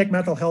wanted to take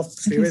mental health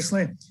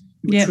seriously,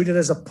 you would treat it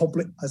as a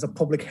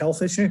public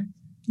health issue.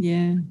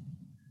 Yeah.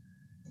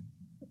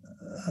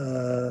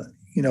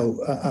 You know,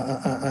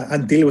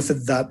 and deal with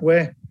it that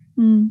way.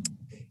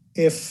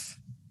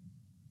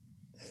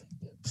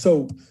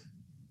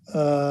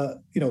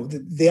 You know,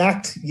 the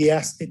Act,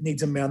 yes, it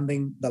needs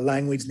amending. The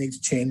language needs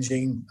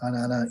changing,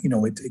 and you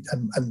know,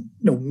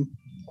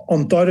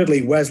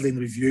 undoubtedly, Wesleyan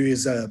Review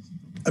is a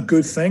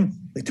good thing.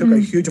 They took a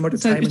huge amount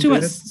of time in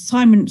doing it.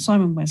 Simon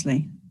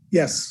Wesley.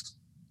 Yes.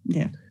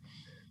 Yeah.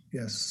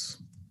 Yes.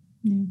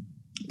 Yeah.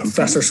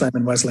 Professor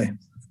Simon Wesley,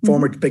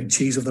 former big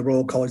cheese of the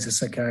Royal College of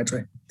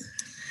Psychiatry.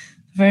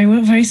 Very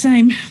well, very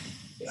same.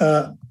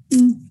 You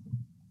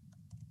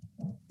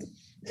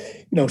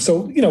know,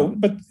 so, you know,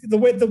 but the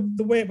way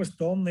it was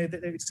done,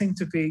 it seemed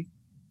to be.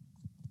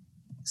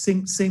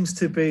 Seems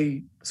to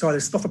be. Sorry,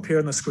 there's stuff up here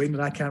on the screen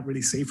that I can't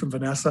really see from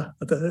Vanessa.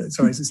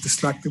 Sorry, it's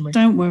distracting me.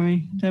 Don't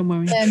worry.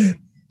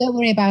 Don't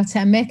worry about it.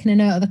 I'm making a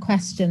note of the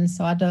questions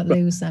so I don't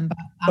lose them, but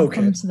I'll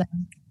come to them.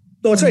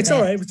 No, it's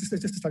all right. It was just a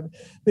time.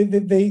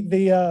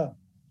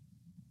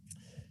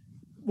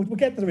 We'll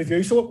get to the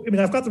review. So, I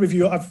mean, I've got the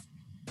review. I've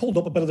pulled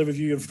up a bit of the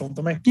review in front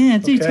of me. Yeah,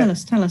 do tell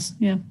us.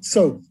 Yeah.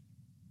 So,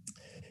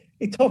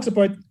 it talks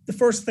about, the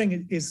first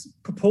thing is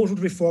proposal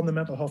to reform the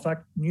Mental Health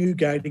Act, new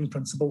guiding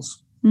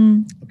principles.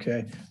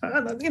 Okay.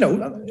 And, you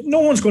know,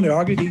 no one's going to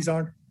argue these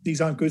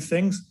aren't good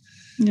things.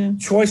 Yeah.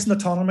 Choice and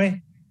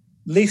autonomy,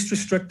 least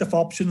restrictive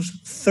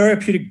options,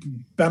 therapeutic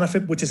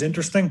benefit, which is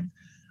interesting,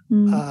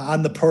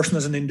 and the person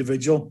as an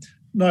individual.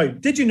 Now,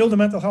 did you know the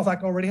Mental Health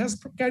Act already has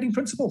guiding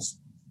principles?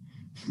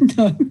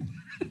 No.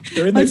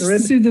 They're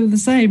the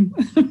same.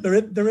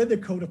 they're in the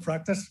code of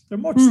practice. They're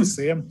much the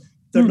same.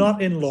 They're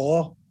not in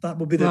law. That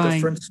would be the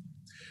difference.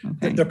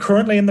 Okay. They're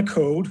currently in the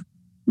code,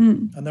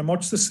 and they're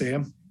much the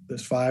same.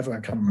 There's 5. I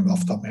can't remember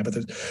off the top of my head,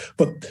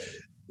 but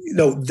you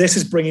know, this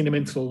is bringing them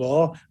into the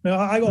law. Now,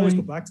 I always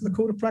go back to the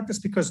code of practice,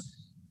 because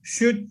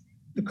should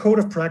the code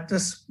of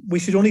practice, we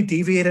should only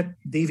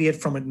deviate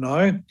from it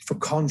now for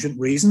congent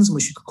reasons, and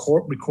we should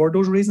record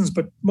those reasons.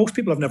 But most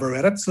people have never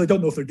read it, so they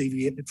don't know if they're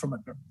deviating from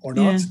it or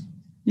not.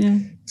 Yeah.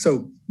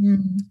 So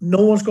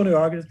no one's going to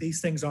argue that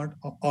these things aren't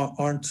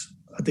a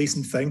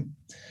decent thing.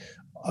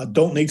 I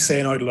don't need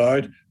saying out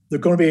loud. They're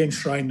going to be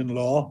enshrined in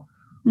law.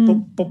 But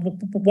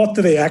what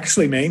do they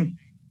actually mean?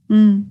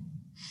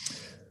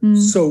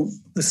 So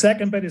the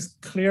second bit is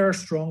clearer,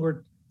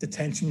 stronger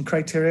detention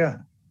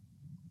criteria.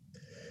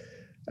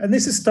 And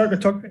this is starting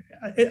to talk,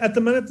 at the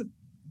minute,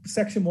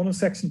 Section 1 of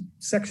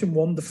Section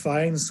 1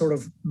 defines sort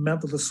of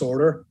mental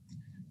disorder,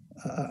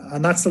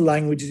 and that's the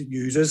language it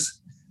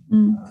uses.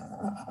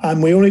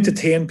 And we only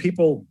detain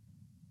people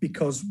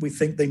because we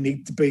think they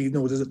need to be, you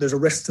know, there's a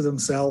risk to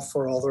themselves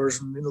or others,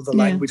 and, you know, the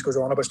language goes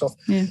on about stuff.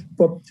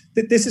 But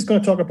this is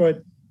going to talk about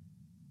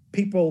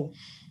people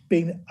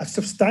being a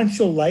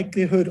substantial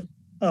likelihood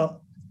of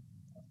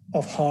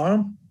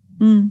harm.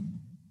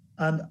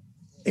 And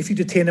if you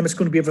detain them, it's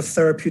going to be of a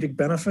therapeutic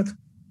benefit.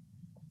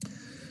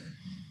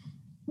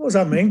 What does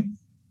that mean?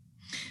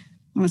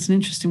 Well, it's an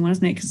interesting one,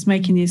 isn't it? Because it's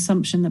making the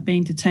assumption that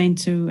being detained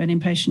to an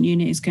inpatient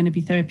unit is going to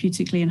be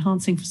therapeutically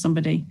enhancing for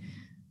somebody.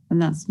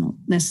 And that's not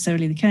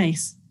necessarily the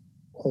case.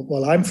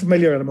 Well, I'm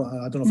familiar, and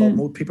I don't know if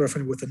most people are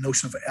familiar with the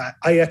notion of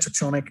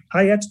iatrogenic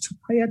harm.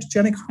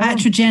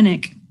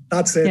 Iatrogenic.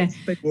 That's it. Yeah.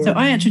 So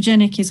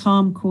iatrogenic is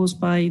harm caused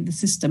by the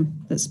system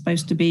that's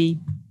supposed to be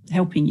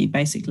helping you,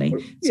 basically.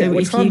 So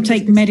if you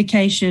take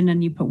medication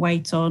and you put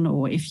weight on,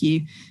 or if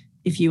you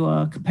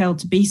are compelled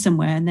to be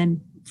somewhere, and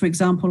then, for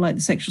example, like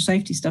the sexual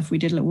safety stuff we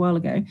did a little while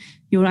ago,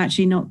 you're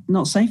actually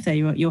not safe there.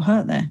 You're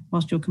hurt there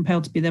whilst you're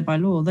compelled to be there by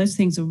law. Those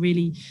things are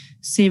really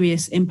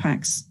serious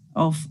impacts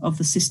of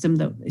the system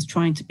that is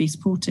trying to be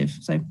supportive.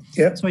 So,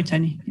 sorry,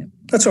 Tony. Yeah.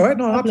 That's all right.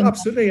 No,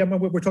 absolutely. I mean,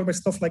 we're talking about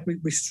stuff like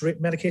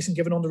medication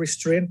given under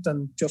restraint,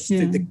 and just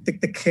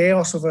the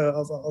chaos of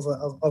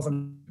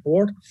an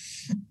board.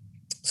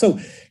 So,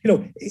 you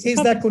know, is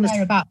that going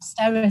to about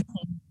austerity as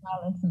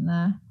well, isn't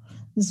there?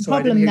 There's a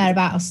problem there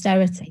about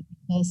austerity,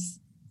 because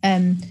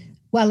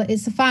well,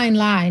 it's a fine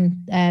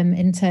line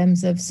in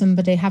terms of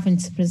somebody having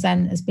to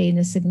present as being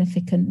a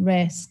significant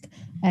risk.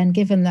 And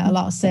given that a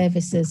lot of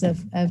services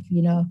have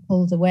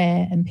pulled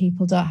away, and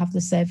people don't have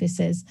the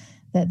services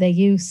that they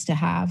used to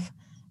have,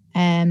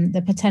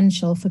 the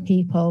potential for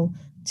people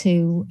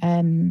to,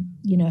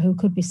 who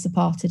could be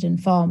supported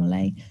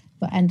informally,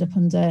 but end up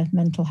under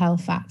Mental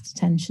Health Act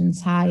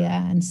tensions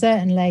higher. And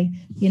certainly,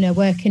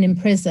 working in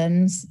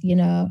prisons,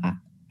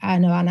 I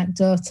know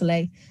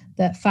anecdotally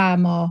that far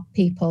more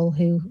people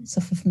who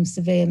suffer from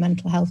severe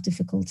mental health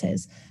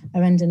difficulties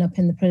are ending up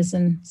in the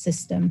prison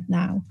system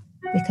now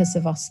because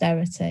of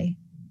austerity.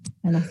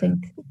 And I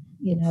think,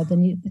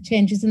 the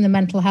changes in the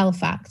Mental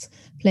Health Act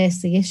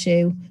place the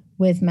issue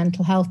with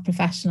mental health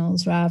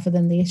professionals rather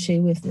than the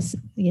issue with this,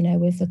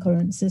 with the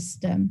current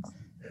system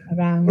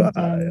around.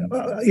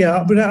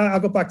 I'll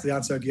go back to the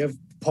answer I gave: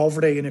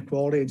 poverty,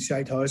 inequality, and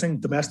shite housing,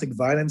 domestic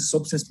violence,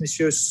 substance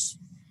misuse.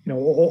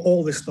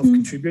 All this stuff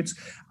contributes.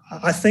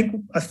 I think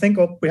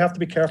we have to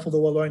be careful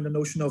though around the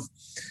notion of,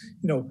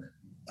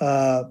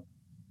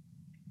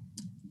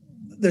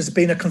 there's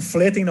been a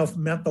conflating of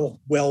mental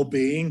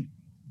well-being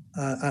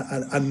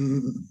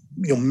and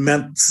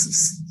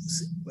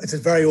it's a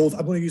very old.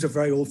 I'm going to use a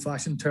very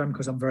old-fashioned term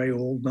because I'm very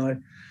old now.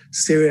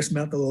 Serious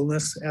mental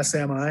illness,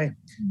 SMI.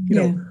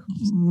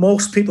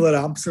 Most people that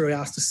AMPS are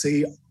asked to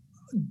see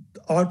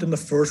aren't in the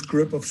first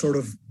group of sort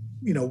of,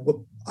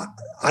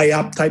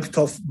 IAP type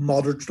stuff,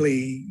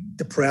 moderately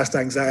depressed,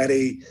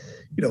 anxiety.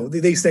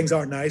 These things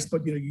aren't nice,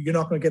 but you're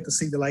not going to get to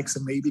see the likes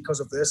of me because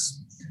of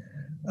this.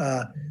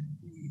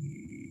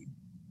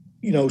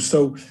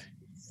 We're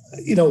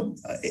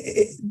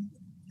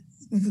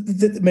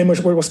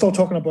still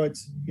talking about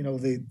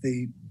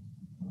the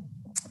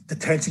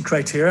detention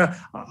criteria.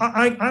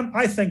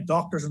 I think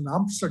doctors and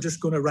AMPS are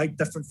just going to write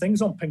different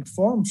things on pink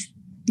forms.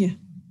 Yeah.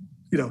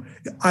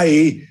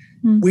 I.e.,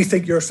 we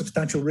think you're a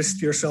substantial risk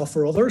to yourself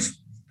or others.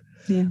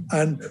 Yeah.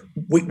 And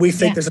we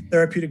think there's a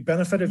therapeutic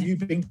benefit of you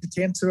being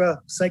detained to a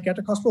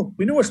psychiatric hospital.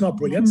 We know it's not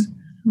brilliant,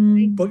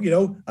 but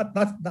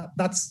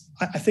that's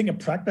I think in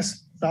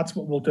practice that's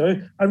what we'll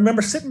do. I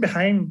remember sitting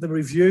behind the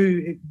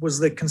review. It was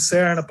the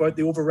concern about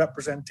the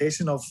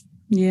overrepresentation of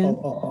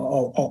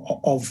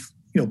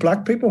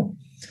black people,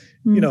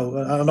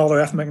 and other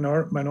ethnic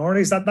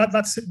minorities.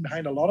 That's sitting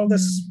behind a lot of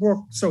this work.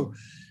 So,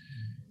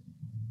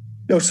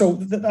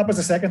 that was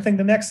the second thing.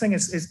 The next thing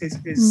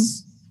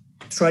is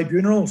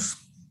tribunals.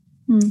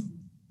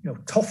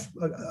 Tough,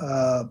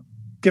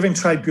 giving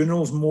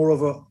tribunals more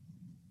of a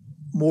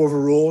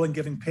role in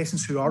giving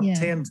patients who are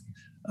detained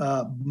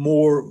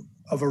more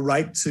of a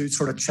right to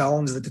sort of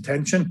challenge the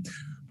detention.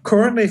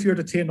 Currently, if you're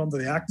detained under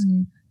the Act,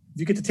 if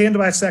you get detained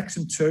by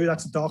Section 2,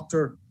 that's a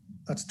doctor,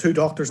 that's 2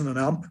 doctors and an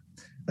AMP.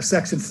 A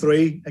Section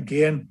 3,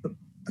 again,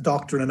 a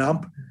doctor and an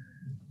AMP.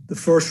 The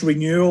first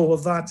renewal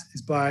of that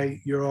is by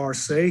your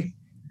RC,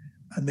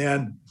 and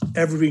then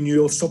every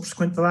renewal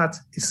subsequent to that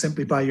is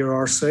simply by your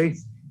RC.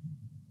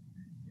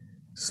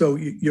 So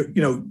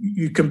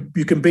you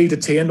can be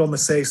detained on the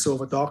say-so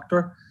of a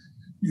doctor.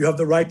 You have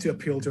the right to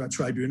appeal to a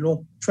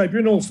tribunal.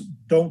 Tribunals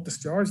don't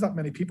discharge that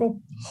many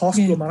people.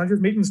 Hospital managers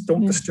meetings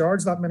don't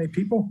discharge that many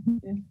people.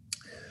 Yeah.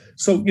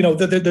 So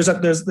there's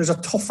a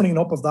toughening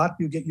up of that.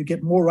 You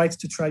get more rights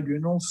to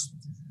tribunals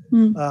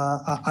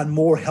and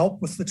more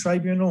help with the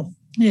tribunal.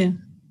 Yeah.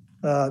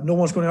 No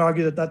one's going to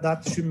argue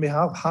that shouldn't be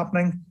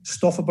happening.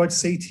 Stuff about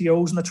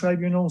CTOs in the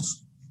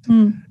tribunals.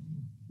 The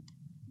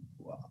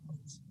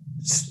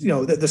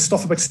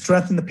stuff about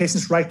strengthening the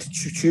patient's right to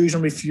choose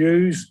and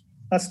refuse.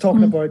 That's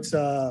talking about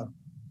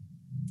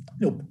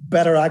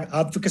better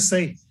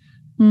advocacy,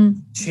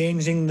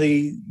 changing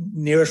the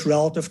nearest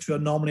relative to a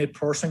nominated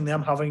person,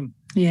 them having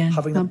a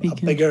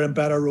bigger and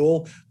better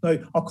role. Now,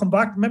 I'll come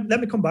back. Let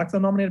me come back to the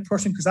nominated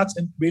person, because that's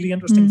really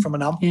interesting from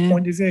an AMP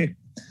point of view.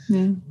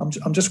 Yeah.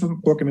 I'm just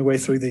working my way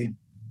through the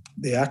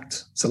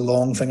Act. It's a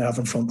long thing I have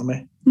in front of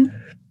me.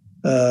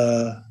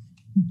 Where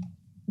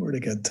did I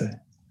get to?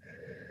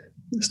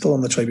 Still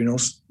on the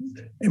tribunals.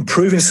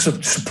 Improving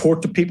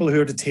support to people who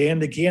are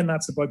detained. Again,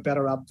 that's about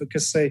better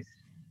advocacy.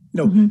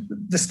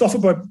 The stuff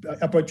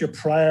about your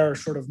prior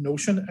sort of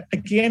notion,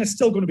 again, it's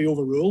still going to be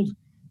overruled.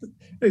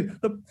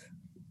 The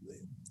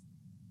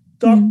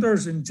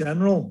doctors in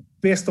general,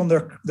 based on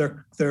their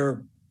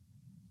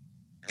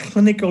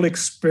clinical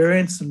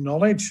experience and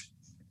knowledge,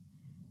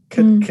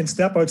 can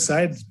step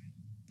outside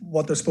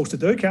what they're supposed to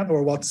do,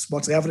 or what's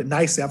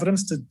nice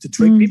evidence to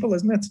treat people,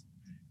 isn't it?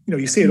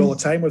 You see it all the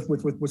time with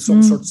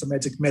some sorts of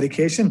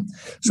medication.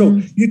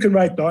 So you can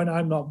write down,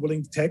 I'm not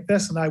willing to take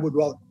this, and I would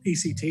rather.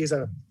 ECT is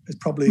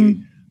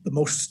probably the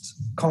most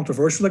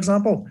controversial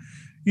example.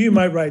 You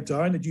might write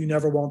down that you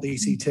never want the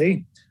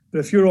ECT, but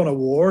if you're on a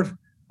ward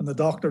and the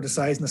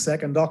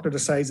second doctor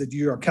decides that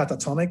you are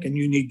catatonic and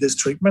you need this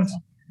treatment,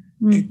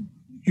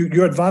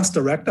 your advance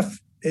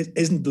directive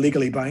isn't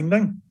legally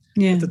binding.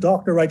 Yeah. If the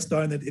doctor writes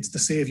down that it's to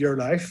save your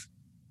life,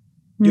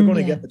 you're going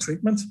to get the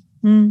treatment.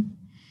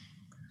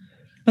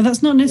 But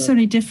that's not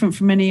necessarily different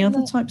from any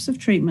other types of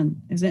treatment,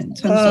 is it? In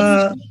terms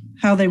of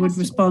how they would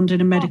respond in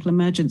a medical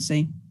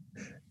emergency.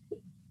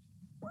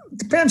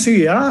 Depends who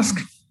you ask,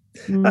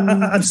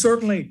 and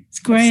certainly it's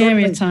grey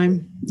area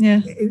time.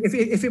 Yeah.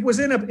 If it was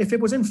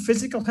in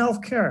physical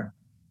health care,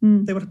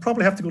 they would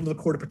probably have to go to the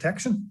Court of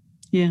Protection.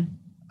 Yeah.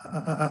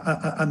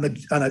 And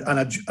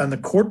the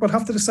court would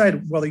have to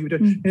decide whether you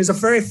do. There's a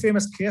very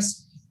famous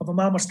case of a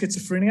man with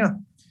schizophrenia.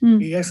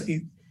 He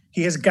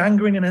has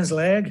gangrene in his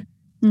leg.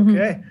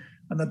 Okay.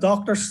 And the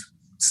doctors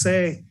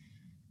say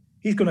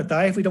he's going to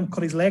die if we don't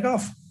cut his leg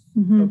off.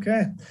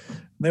 Okay. And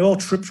they all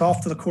trip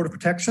off to the Court of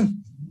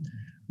Protection.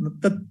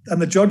 And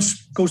the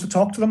judge goes to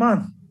talk to the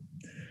man.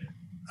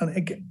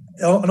 And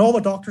all the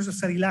doctors have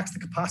said he lacks the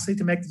capacity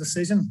to make the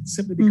decision,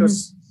 simply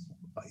because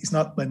he's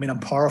not, I'm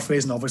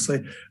paraphrasing,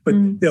 obviously, but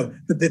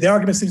the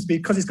argument seems to be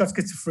because he's got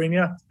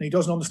schizophrenia and he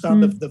doesn't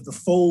understand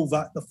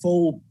the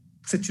full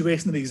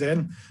situation that he's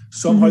in,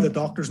 somehow the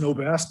doctors know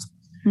best.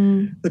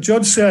 The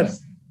judge said,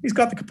 he's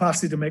got the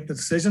capacity to make the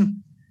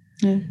decision.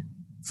 Yeah.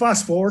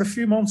 Fast forward a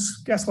few months,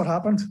 guess what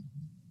happened?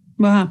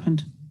 What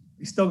happened?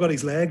 He still got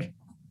his leg.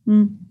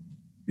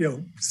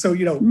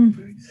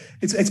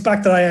 It's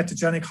back to the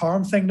iatrogenic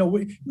harm thing.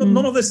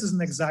 None of this is an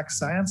exact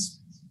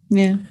science.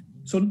 Yeah.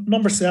 So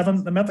number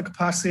 7, the Mental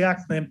Capacity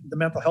Act, the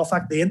Mental Health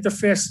Act, the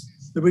interface,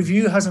 the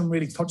review hasn't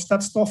really touched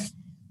that stuff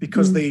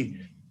because the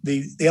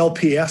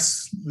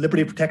LPS,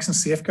 Liberty Protection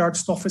Safeguard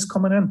stuff is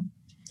coming in.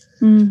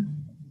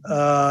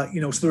 So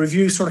the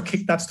review sort of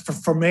kicked that,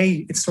 for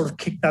me, it's sort of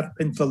kicked that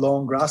into the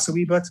long grass a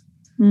wee bit.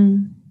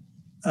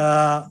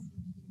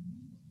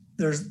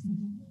 There's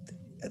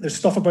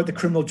stuff about the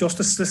criminal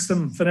justice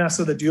system,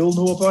 Vanessa, that you'll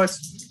know about.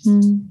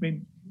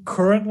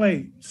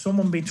 Currently,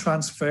 someone being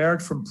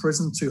transferred from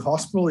prison to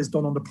hospital is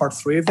done under Part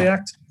 3 of the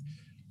Act.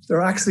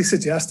 They're actually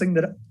suggesting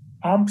that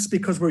AMPs,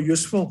 because we're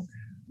useful,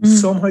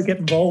 somehow get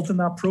involved in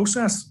that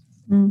process.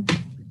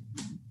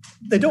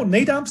 They don't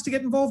need AMPs to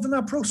get involved in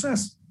that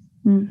process.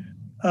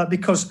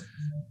 Because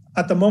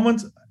at the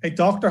moment, a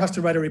doctor has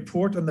to write a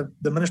report and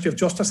the Ministry of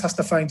Justice has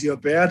to find you a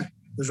bed.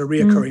 There's a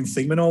reoccurring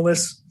theme in all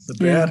this, the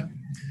bed.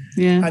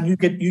 Yeah. And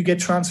you get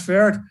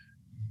transferred.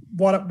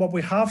 What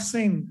we have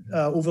seen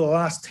over the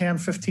last 10,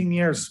 15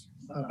 years,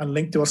 and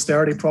linked to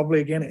austerity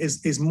probably again,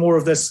 is more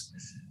of this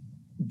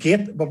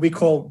gate, what we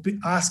call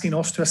asking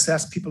us to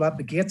assess people at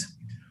the gate.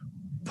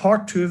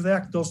 Part 2 of the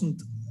Act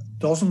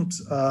doesn't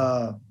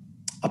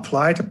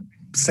apply to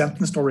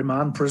sentenced or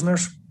remand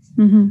prisoners.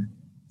 Mm-hmm.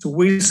 So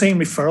we've seen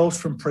referrals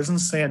from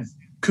prisons saying,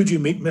 could you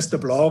meet Mr.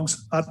 Bloggs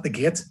at the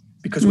gate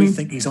because we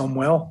think he's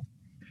unwell?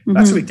 Mm-hmm.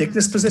 That's a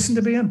ridiculous position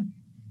to be in.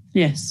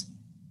 Yes,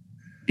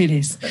 it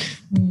is.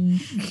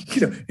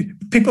 You know,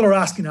 people are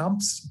asking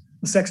AMPS,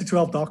 the Section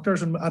 12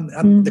 doctors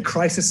and the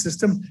crisis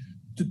system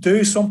to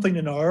do something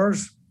in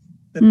hours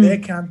that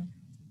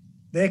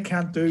they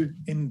can't do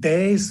in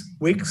days,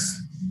 weeks,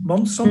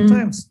 months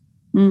sometimes.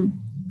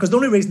 Because the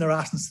only reason they're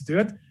asking us to do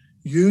it,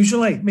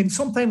 usually, I mean,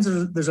 sometimes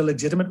there's a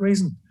legitimate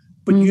reason,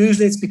 but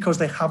usually it's because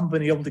they haven't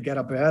been able to get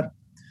a bed.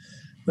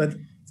 But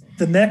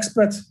the next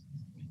bit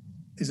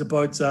is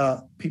about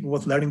people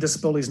with learning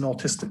disabilities and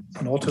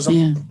autism.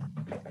 Yeah.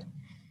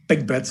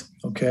 Big bit,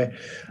 okay.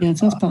 Yeah,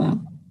 tell us about that.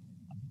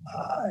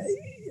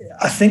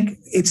 I think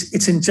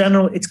it's in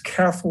general, it's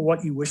careful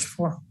what you wish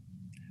for,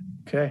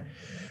 okay.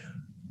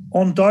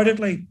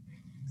 Undoubtedly,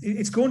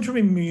 it's going to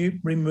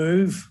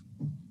remove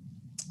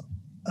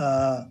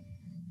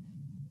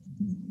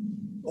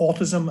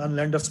autism and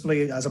learning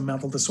disability as a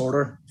mental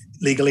disorder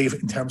legally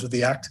in terms of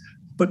the Act.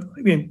 But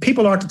I mean,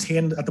 people aren't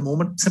detained at the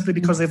moment simply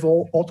because they've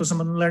autism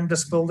and learning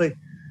disability.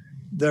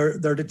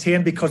 They're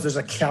detained because there's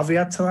a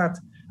caveat to that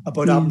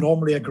about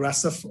abnormally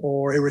aggressive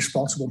or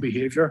irresponsible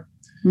behaviour.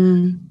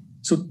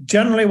 So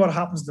generally what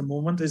happens at the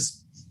moment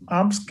is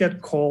AMPS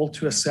get called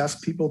to assess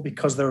people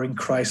because they're in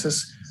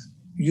crisis,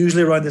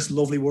 usually around this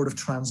lovely word of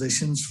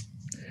transitions.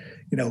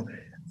 You know,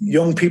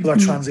 young people are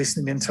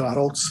transitioning into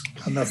adults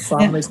and their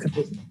families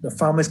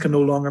can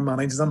no longer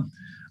manage them.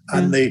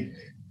 And the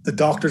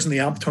doctors and the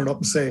AMP turn up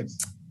and say,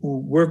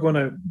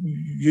 well,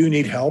 you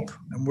need help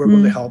and we're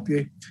going to help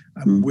you.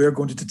 And we're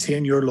going to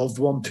detain your loved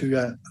one to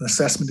an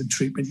assessment and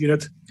treatment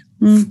unit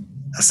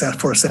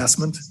for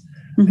assessment.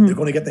 And they're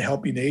going to get the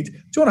help you need. Do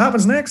you know what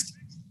happens next?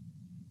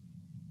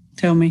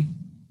 Tell me.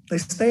 They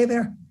stay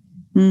there.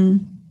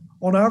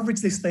 On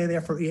average, they stay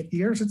there for 8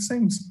 years, it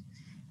seems.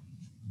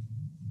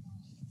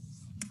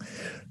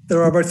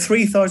 There are about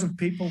 3,000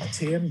 people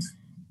detained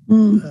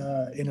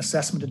in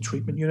assessment and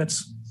treatment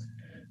units.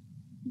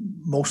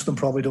 Most of them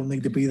probably don't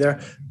need to be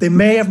there. They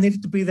may have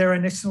needed to be there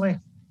initially,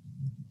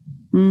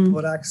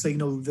 but actually, you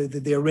know,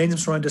 the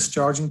arrangements around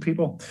discharging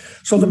people.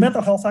 So the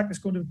Mental Health Act is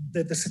going to,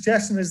 the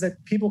suggestion is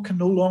that people can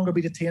no longer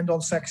be detained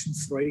on Section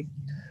 3.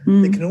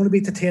 They can only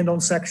be detained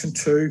on Section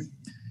 2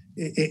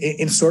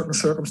 in certain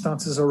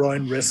circumstances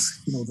around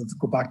risk, you know, to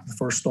go back to the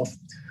first stuff.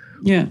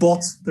 Yeah.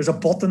 But there's a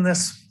but in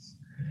this.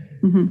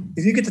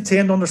 If you get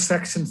detained under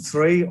Section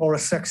 3 or a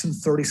Section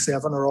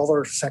 37 or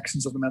other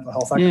sections of the Mental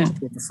Health Act,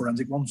 the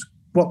forensic ones,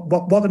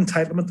 what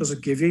entitlement does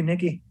it give you,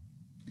 Nikki?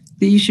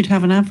 That you should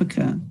have an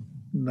advocate.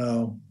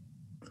 No.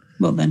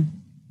 What then?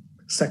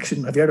 Have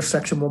you heard of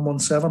Section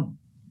 117?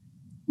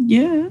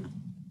 Yeah.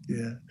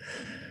 Yeah.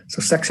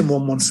 So Section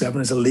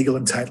 117 is a legal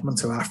entitlement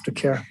to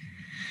aftercare.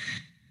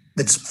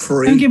 It's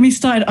free. Don't get me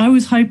started. I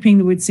was hoping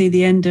that we'd see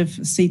the end of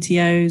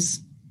CTOs,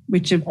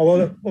 which are...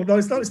 no,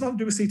 it's not to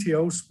do with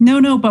CTOs.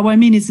 No, but what I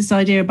mean is this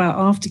idea about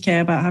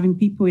aftercare, about having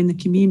people in the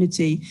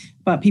community,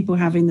 about people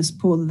having the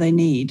support that they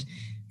need,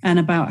 and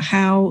about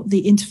how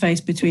the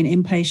interface between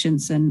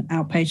inpatients and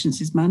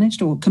outpatients is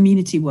managed, or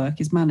community work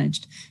is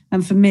managed.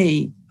 And for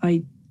me,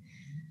 I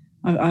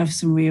have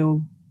some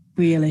real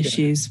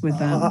issues with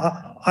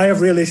that. I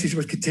have real issues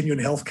with continuing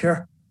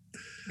healthcare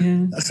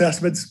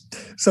assessments.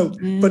 So,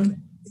 but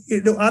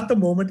you know, at the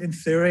moment, in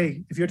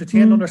theory, if you're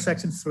detained under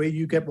Section 3,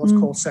 you get what's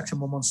called Section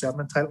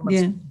 117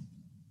 entitlements.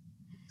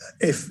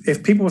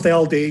 If people with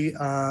LD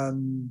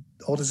and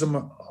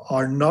autism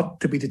are not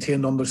to be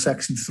detained under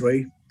Section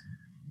 3,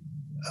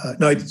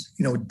 now, you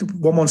know,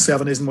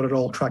 117 isn't what it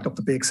all cracked up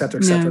to be, et cetera,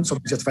 and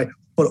something justified.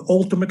 But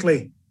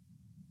ultimately,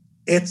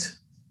 it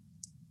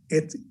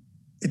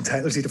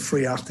entitles you to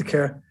free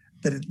aftercare.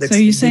 So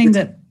you're saying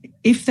that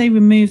if they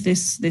remove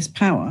this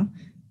power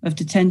of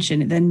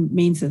detention, it then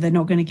means that they're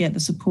not going to get the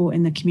support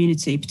in the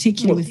community,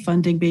 particularly with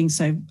funding being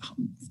so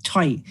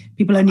tight.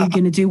 People are only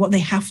going to do what they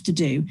have to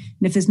do.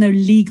 And if there's no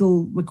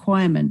legal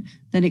requirement,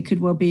 then it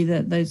could well be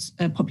that those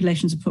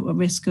populations are put at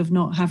risk of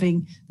not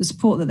having the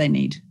support that they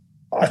need.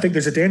 I think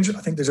there's a danger. I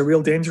think there's a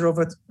real danger of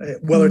it,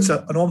 whether it's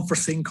an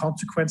unforeseen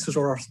consequences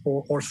or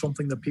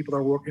something that people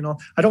are working on.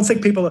 I don't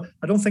think people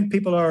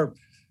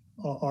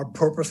are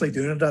purposely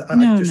doing it.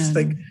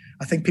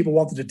 I think people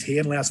want to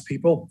detain less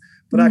people,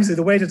 but actually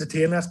the way to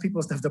detain less people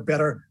is to have the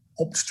better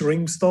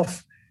upstream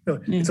stuff. You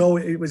know,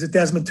 it was a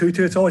Desmond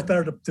Tutu. It's always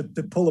better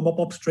to pull them up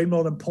upstream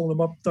rather than pull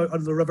them up out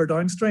of the river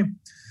downstream.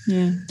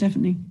 Yeah,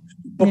 definitely.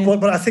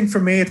 But I think for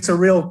me it's a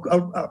real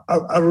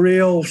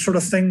sort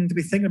of thing to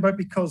be thinking about,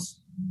 because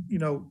you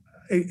know,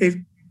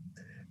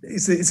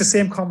 it's the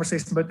same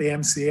conversation about the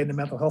MCA and the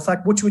Mental Health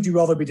Act. Which would you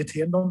rather be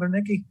detained under,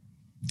 Nikki?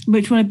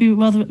 Which would I be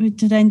rather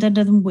detained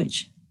under than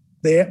which?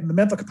 The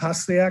Mental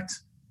Capacity Act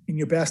in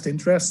your best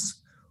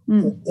interests,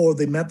 or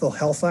the Mental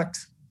Health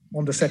Act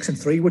under Section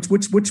 3?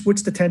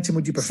 Which detention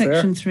would you prefer?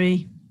 Section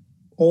 3.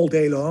 All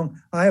day long.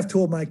 I have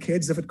told my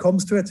kids, if it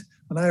comes to it,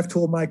 and I have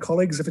told my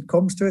colleagues, if it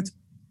comes to it,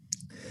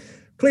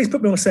 please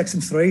put me on a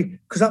Section 3,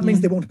 because that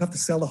means they won't have to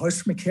sell the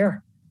house for me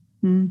care.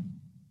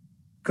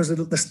 Because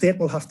the state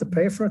will have to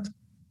pay for it.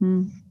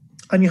 And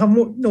you have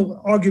more,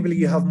 arguably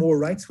you have more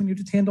rights when you're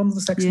detained under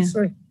the Section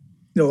 3,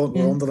 or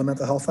under the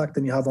Mental Health Act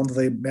than you have under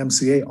the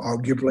MCA,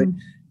 arguably,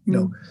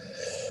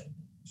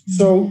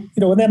 So,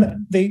 and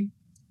then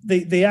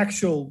the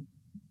actual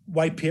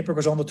white paper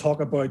goes on to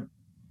talk about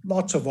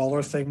lots of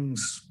other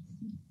things,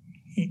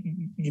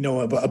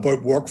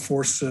 about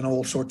workforce and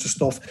all sorts of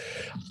stuff.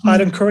 I'd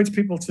encourage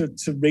people to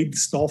read the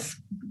stuff.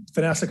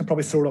 Vanessa can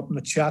probably throw it up in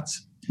the chat,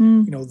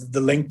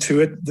 the link to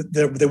it.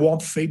 They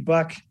want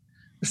feedback.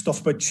 The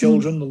stuff about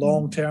children, the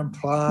long-term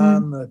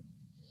plan,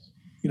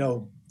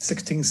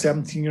 16,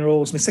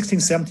 17-year-olds. I mean, 16,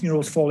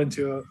 17-year-olds fall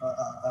into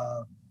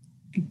a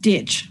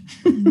ditch.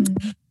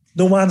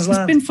 No man's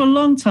land. It's been for a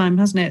long time,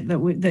 hasn't it,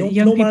 that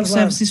young people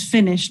services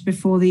finished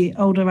before the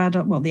older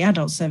the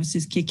adult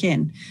services kick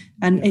in.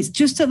 And it's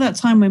just at that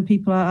time when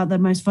people are at their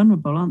most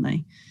vulnerable, aren't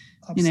they?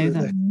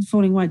 Absolutely.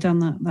 Falling right down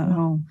that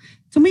hole.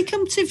 Can we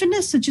come to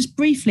Vanessa just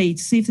briefly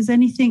to see if there's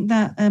anything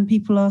that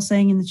people are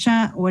saying in the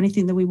chat or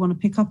anything that we want to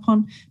pick up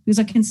on? Because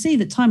I can see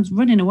that time's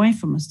running away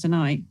from us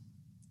tonight.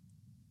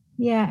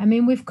 Yeah, I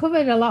mean, we've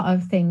covered a lot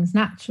of things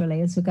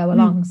naturally as we go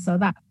along, so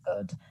that's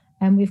good.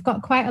 And we've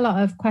got quite a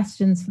lot of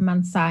questions from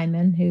Anne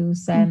Simon,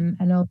 who's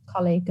an old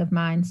colleague of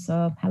mine.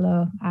 So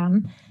hello,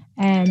 Anne.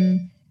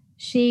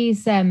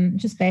 She's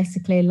just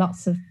basically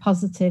lots of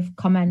positive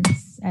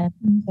comments.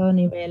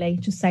 Tony really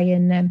just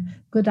saying,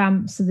 good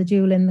answer, the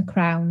jewel in the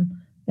crown.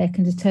 They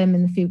can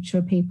determine the future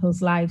of people's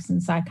lives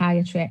and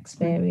psychiatry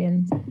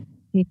experience.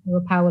 People who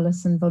are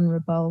powerless and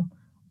vulnerable.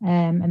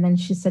 And then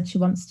she said she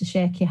wants to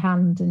shake your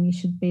hand and you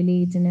should be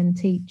leading and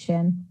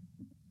teaching.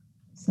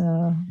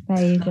 So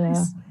there you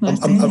go.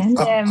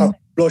 I'm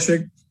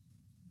blushing.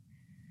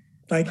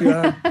 Thank you,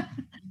 Anne.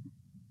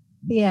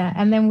 Yeah,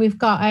 and then we've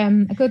got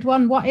a good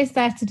one. What is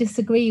there to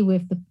disagree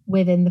with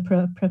within the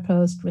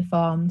proposed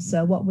reform?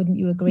 So what wouldn't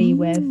you agree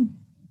with?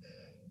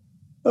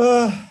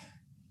 There's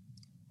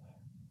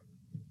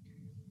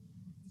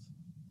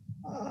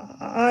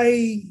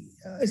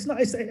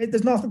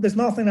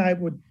nothing I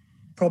would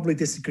probably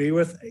disagree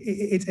with.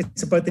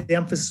 It's about the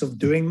emphasis of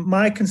doing.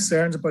 My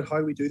concerns about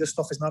how we do this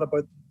stuff is not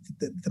about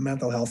the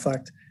Mental Health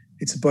Act.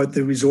 It's about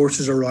the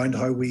resources around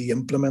how we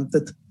implement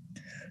it.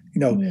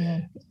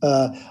 I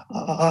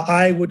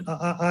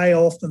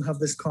often have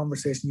this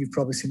conversation. You've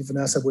probably seen it,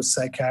 Vanessa, with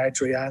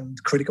psychiatry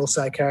and critical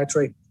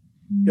psychiatry.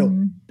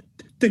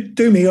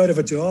 Do me out of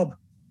a job.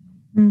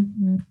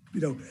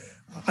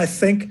 I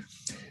think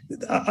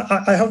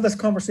I have this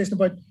conversation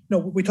about,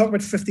 we talk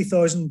about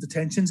 50,000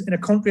 detentions in a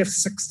country of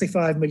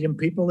 65 million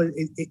people.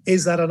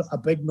 Is that a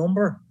big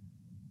number?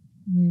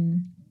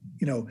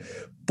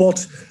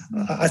 But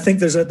I think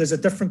there's a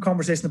different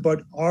conversation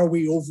about, are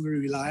we overly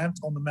reliant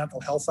on the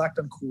Mental Health Act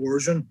and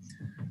coercion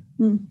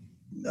to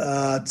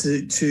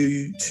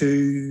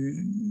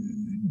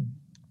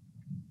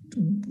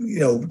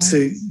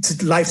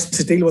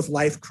deal with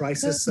life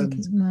crisis and to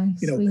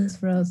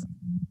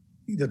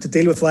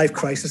deal with life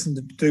crisis and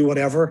to do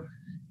whatever.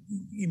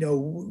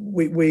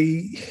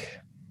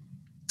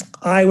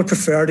 I would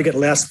prefer to get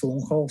less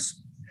phone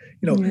calls.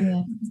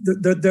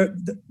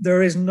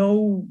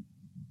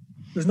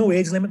 There's no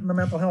age limit in the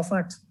Mental Health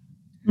Act.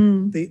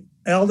 The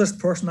eldest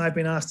person I've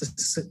been asked to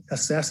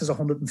assess is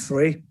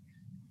 103.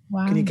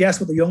 Wow. Can you guess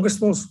what the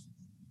youngest was?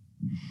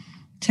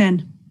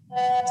 10.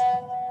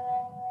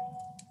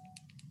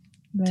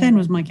 10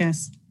 was my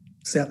guess.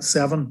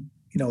 7.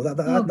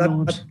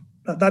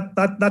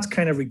 That's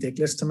kind of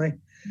ridiculous to me.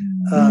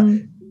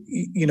 And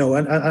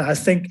I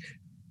think,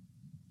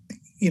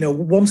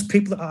 once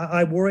people,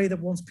 I worry that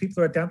once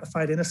people are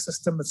identified in a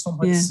system, that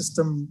somehow the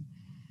system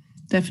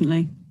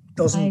definitely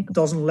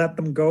doesn't let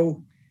them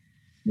go.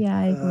 Yeah,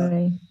 I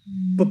agree.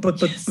 But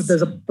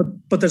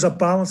there's a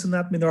balance in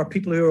that. I mean, there are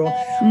people who are.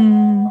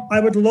 I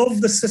would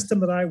love the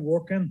system that I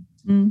work in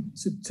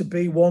to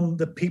be one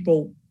that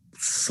people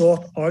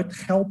sought out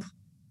help.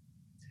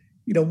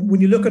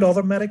 When you look at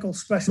other medical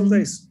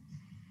specialties,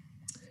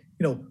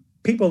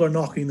 people are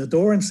knocking the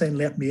door and saying,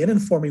 "Let me in,"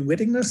 informing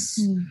waiting lists.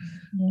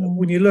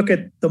 When you look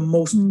at the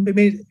most,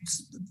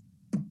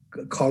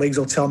 colleagues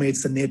will tell me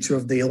it's the nature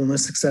of the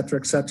illness, etc.,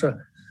 etc.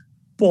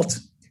 But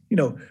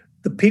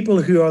the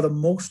people who are the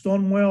most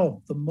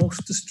unwell, the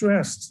most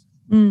distressed,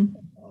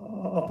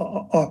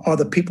 are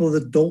the people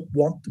that don't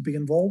want to be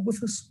involved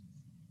with us.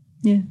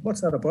 Yeah,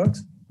 what's that about?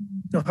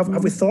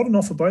 Have we thought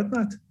enough about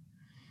that?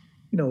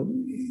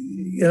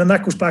 And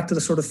that goes back to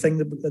the sort of thing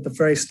that at the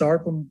very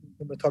start when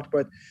we talked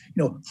about,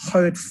 how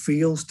it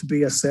feels to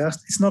be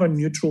assessed. It's not a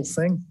neutral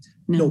thing.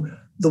 No.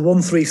 The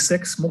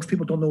 136, most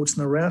people don't know it's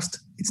an arrest.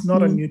 It's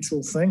not a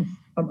neutral thing.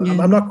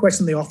 I'm not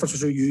questioning the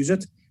officers who use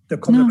it. They're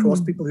coming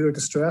across people who are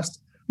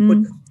distressed. But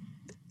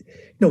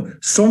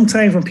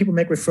sometimes when people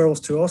make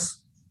referrals to us,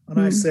 and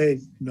I say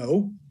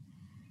no,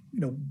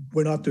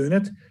 we're not doing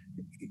it.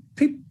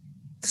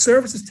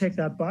 Services take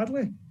that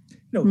badly.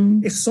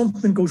 If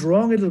something goes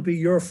wrong, it'll be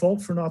your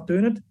fault for not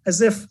doing it, as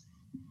if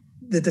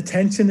the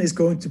detention is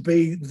going to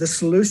be the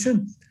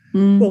solution.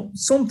 Well,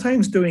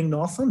 sometimes doing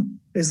nothing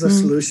is the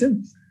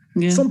solution.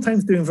 Yeah.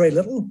 Sometimes doing very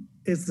little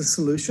is the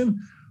solution.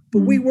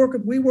 But we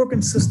work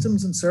in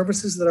systems and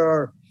services that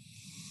are,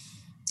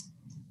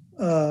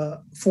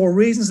 for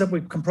reasons that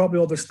we can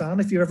probably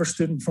understand if you ever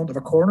stood in front of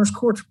a coroner's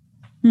court,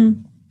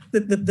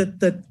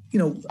 that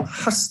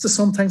has to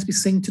sometimes be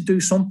seen to do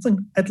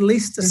something, at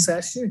least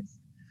assess you.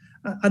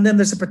 And then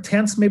there's a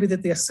pretense maybe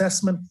that the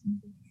assessment,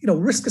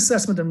 risk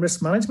assessment and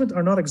risk management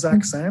are not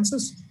exact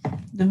sciences.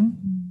 No.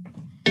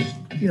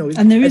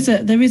 And there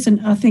is an,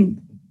 I think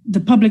the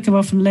public are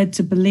often led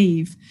to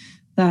believe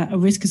that a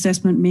risk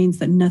assessment means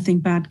that nothing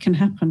bad can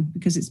happen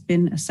because it's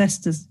been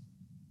assessed as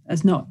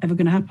not ever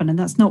going to happen. And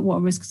that's not what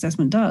a risk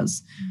assessment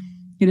does.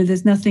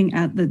 There's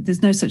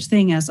there's no such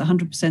thing as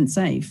 100%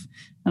 safe.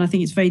 And I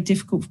think it's very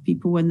difficult for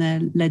people when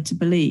they're led to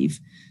believe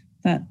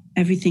that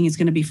everything is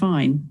going to be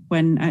fine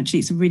when actually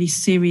it's a really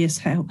serious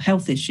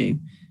health issue.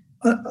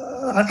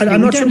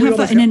 I'm not sure we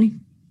always help.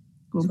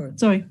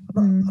 Sorry.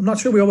 I'm not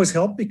sure we always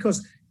help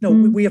because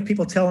we have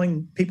people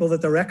telling people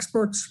that they're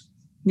experts.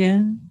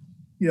 Yeah.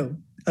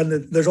 And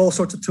there's all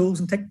sorts of tools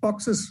and tick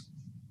boxes.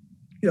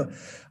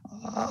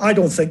 I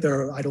don't think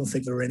there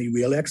are any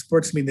real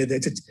experts. I mean,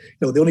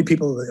 the only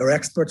people that are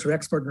expert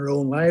in their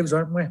own lives,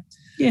 aren't we?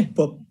 Yeah.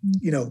 But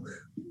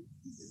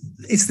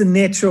it's the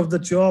nature of the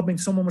job. I mean,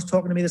 someone was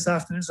talking to me this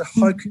afternoon. So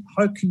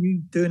how can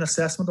you do an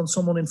assessment on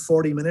someone in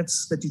 40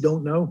 minutes that you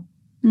don't know?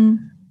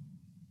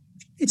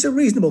 It's a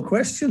reasonable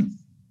question,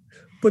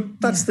 but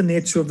that's the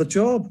nature of the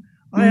job.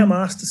 I am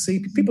asked to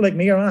see people like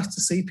me are asked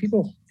to see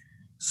people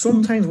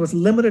sometimes with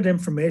limited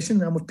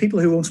information and with people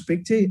who won't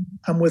speak to you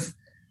and with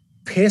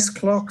pace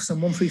clocks and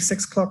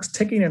 136 clocks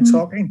ticking and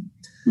talking,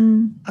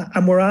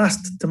 and we're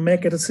asked to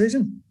make a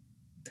decision.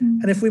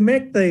 And if we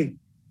make the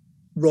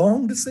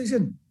wrong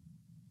decision,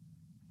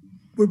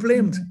 we're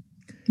blamed.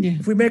 Yeah.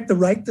 If we make the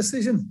right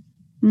decision,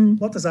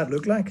 what does that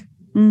look like?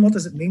 What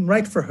does it mean?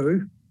 Right for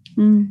who?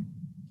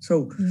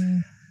 So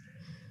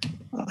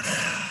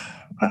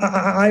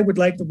I would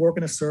like to work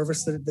in a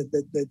service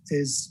that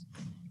is.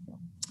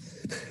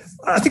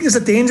 I think there's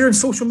a danger in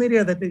social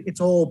media that it's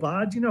all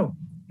bad.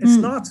 It's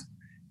not.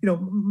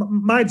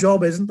 My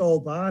job isn't all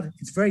bad.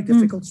 It's very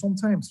difficult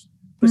sometimes,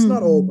 but it's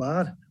not all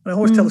bad. And I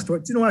always tell the story.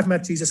 Do you know I've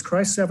met Jesus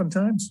Christ 7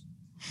 times?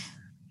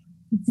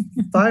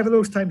 5 of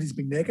those times he's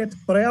been naked,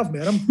 but I have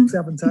met him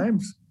 7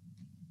 times.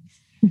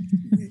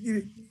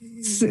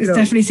 It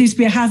definitely seems to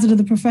be a hazard of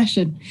the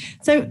profession.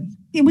 So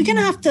we're going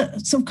to have to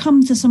sort of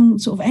come to some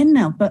sort of end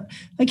now. But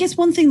I guess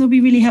one thing that would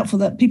be really helpful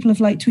that people have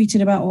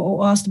tweeted about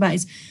or asked about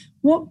is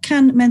what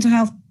can mental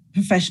health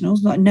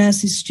professionals like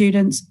nurses,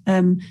 students,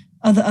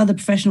 other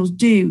professionals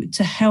do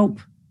to help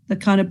the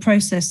kind of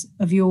process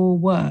of your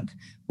work?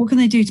 What can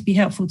they do to be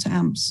helpful to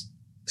AMPS?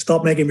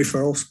 Stop making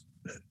referrals.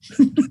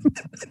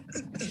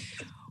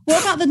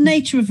 What about the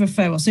nature of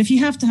referral? So if you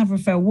have to have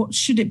referral, what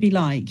should it be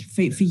like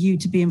for you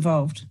to be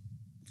involved?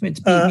 For it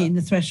to be meeting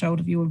the threshold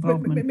of your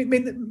involvement?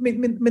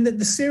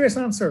 The serious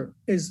answer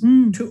is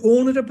to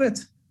own it a bit.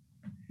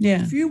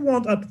 Yeah. If you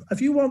want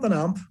an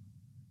AMP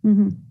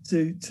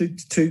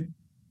to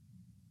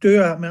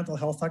do a mental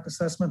health act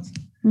assessment,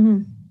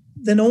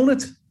 then own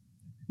it.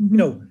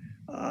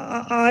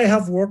 I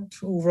have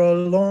worked over a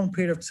long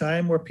period of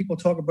time where people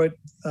talk about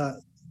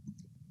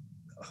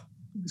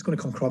it's going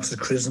to come across as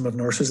criticism of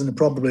nurses, and it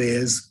probably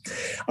is.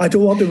 I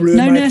don't want to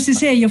ruin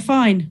nurses here, you're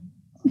fine.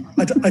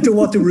 I don't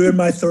want to ruin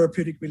my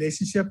therapeutic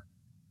relationship.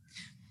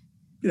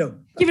 Give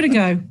it a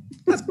go.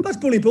 That's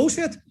bully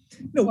bullshit.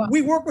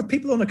 We work with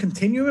people on a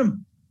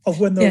continuum of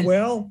when they're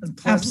well and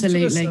pleasant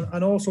to us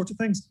and all sorts of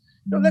things.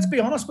 Let's be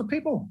honest with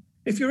people.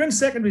 If you're in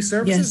secondary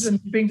services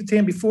and being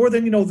detained before,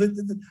 then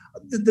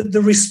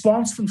the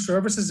response from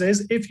services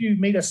is if you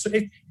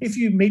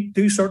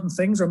do certain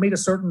things or meet a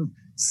certain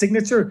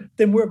signature,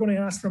 then we're going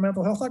to ask for a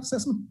mental health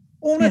assessment.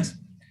 Own it.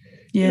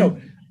 Yeah.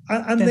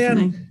 And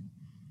then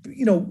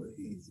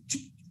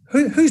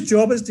whose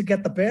job is to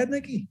get the bed,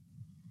 Nikki?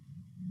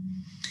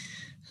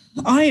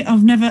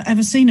 I've never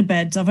ever seen a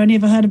bed. I've only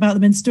ever heard about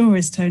them in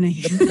stories, Tony.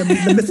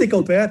 The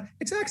mythical bed.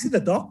 It's actually the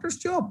doctor's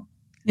job.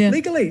 Yeah.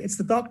 Legally, it's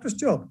the doctor's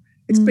job.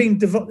 It's been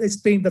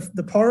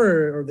the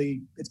power or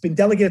it's been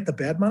delegated to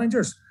bed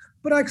managers.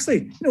 But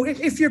actually,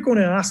 if you're going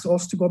to ask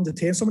us to go and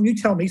detain someone, you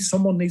tell me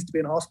someone needs to be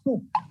in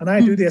hospital, and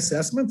I do the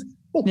assessment.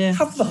 Well,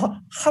 have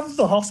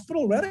the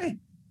hospital ready.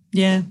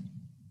 Yeah.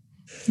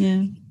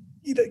 Yeah.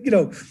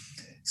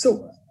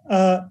 So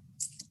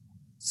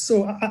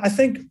I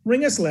think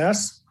ring us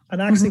less,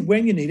 and actually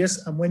when you need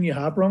us and when you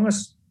have rung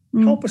us,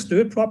 help us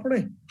do it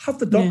properly. Have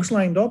the docs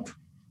lined up.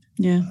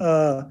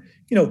 Yeah.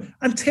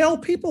 And tell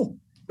people.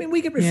 I mean,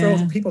 we get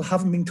referrals and people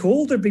haven't been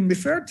told they're being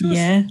referred to us.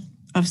 Yeah,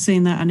 I've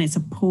seen that, and it's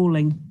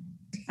appalling.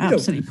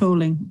 Absolutely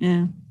appalling.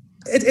 Yeah.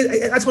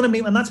 That's what I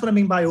mean. And that's what I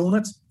mean by own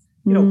it.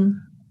 You know,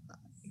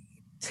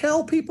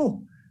 tell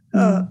people.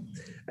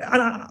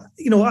 And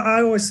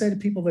I always say to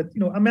people that,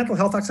 a mental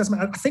health act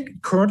assessment, I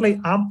think currently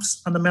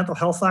AMPS and the Mental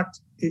Health Act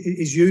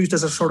is used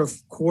as a sort of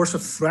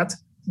coercive threat.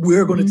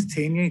 We're going to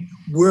detain you.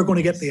 We're going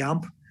to get the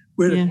AMP.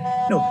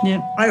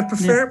 I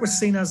prefer it was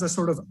seen as a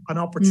sort of an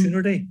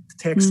opportunity to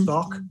take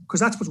stock, because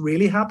that's what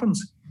really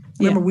happens.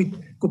 Remember, we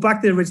go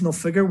back to the original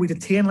figure. We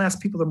detain less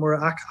people than we're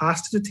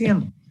asked to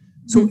detain.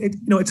 So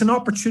it's an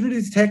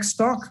opportunity to take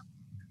stock.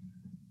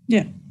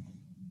 Yeah,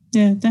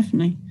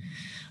 definitely.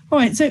 All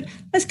right, so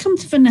let's come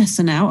to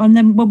Vanessa now, and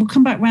then we'll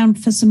come back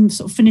round for some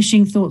sort of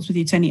finishing thoughts with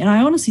you, Tony. And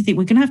I honestly think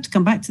we're going to have to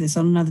come back to this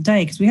on another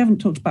day, because we haven't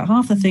talked about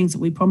half the things that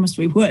we promised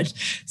we would.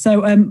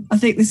 So I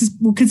think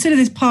we'll consider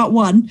this part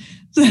one,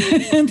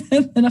 and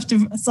then have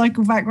to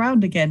cycle back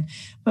round again.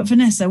 But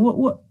Vanessa,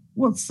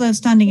 what's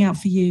standing out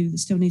for you that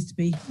still needs to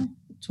be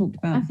talked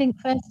about? I think,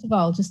 first of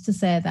all, just to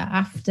say that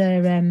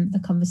after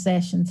the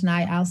conversation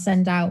tonight, I'll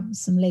send out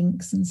some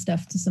links and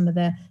stuff to some of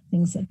the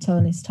things that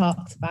Tony's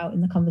talked about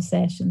in the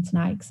conversation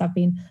tonight, because I've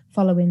been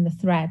following the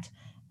thread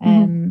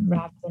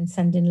rather than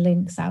sending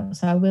links out.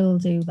 So I will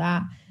do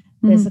that.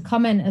 There's a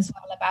comment as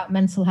well about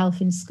mental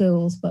health in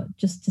schools, but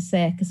just to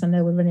say, because I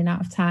know we're running out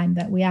of time,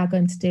 that we are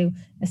going to do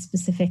a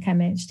specific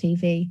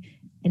MHTV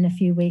in a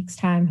few weeks'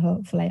 time,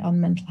 hopefully, on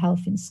mental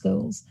health in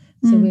schools.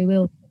 So we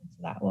will go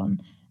to that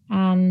one.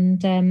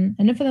 And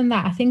other than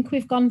that, I think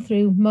we've gone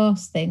through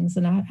most things,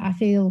 and I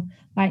feel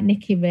like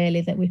Nikki,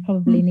 really, that we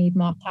probably need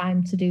more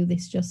time to do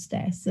this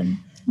justice. And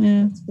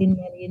it's been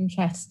really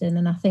interesting,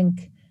 and I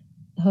think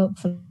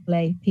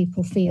hopefully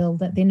people feel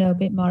that they know a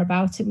bit more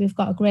about it. We've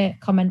got a great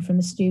comment from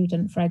a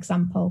student, for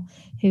example,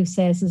 who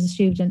says, as a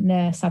student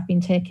nurse, I've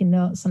been taking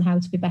notes on how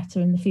to be better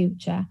in the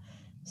future.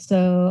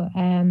 So,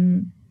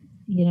 I'm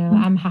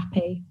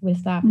happy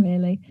with that,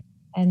 really.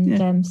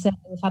 And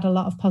certainly we've had a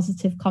lot of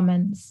positive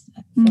comments.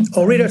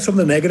 I'll read out some of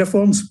the negative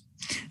ones.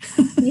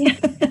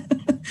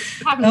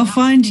 They'll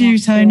find you,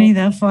 Tony.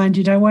 They'll find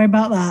you. Don't worry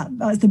about that.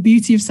 That's the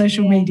beauty of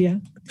social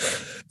media.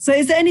 So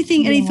is there any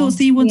thoughts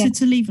that you wanted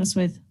to leave us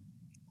with,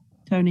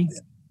 Tony?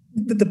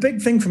 The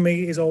big thing for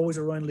me is always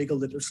around legal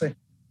literacy.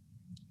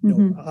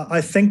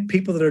 I think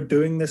people that are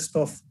doing this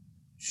stuff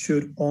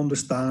should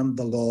understand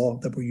the law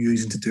that we're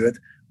using to do it.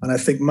 And I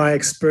think my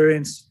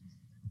experience,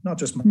 not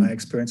just my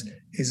experience,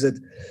 is that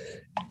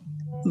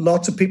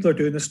lots of people are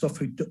doing this stuff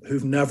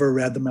who've never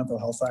read the Mental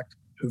Health Act,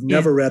 who've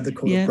never read the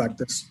Code of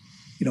Practice.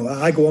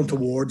 I go onto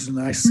wards and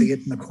I see it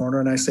in the corner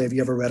and I say, have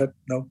you ever read it?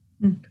 No.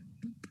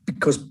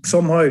 Because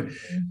somehow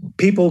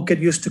people get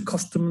used to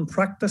custom and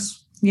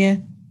practice. Yeah,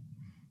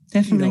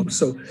 definitely.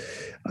 So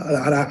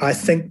I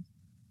think,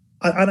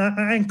 and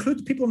I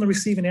include people on the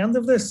receiving end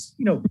of this.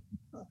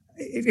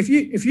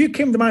 If you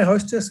came to my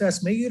house to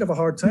assess me, you'd have a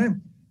hard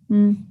time.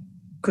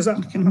 Because I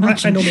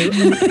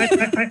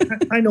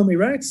know my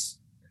rights.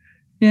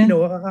 Yeah.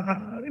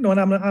 And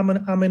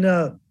I'm in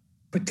a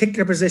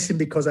particular position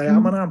because I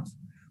am an AMP.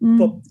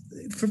 But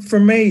for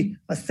me,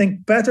 I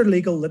think better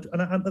legal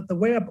and the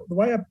way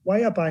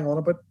I bang on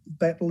about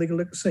better legal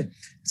literacy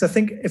is, I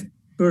think if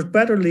there's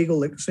better legal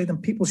literacy, then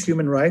people's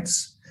human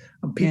rights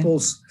and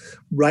people's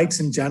rights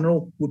in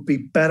general would be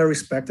better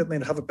respected,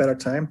 and they'd have a better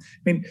time.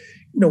 I mean,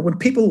 when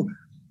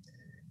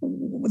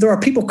there are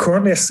people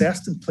currently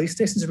assessed in police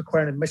stations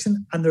requiring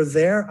admission, and they're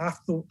there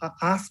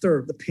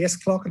after the pace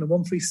clock and the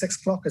 136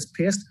 clock is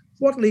paced.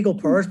 What legal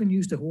power has been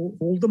used to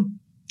hold them?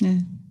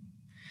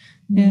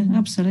 Yeah,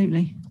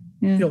 absolutely.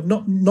 Yeah.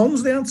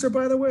 None's the answer,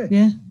 by the way.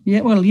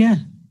 Yeah. Well, yeah.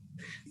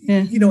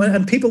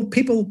 And people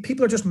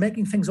are just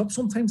making things up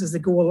sometimes as they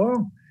go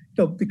along,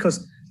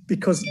 because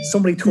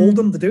somebody told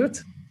them to do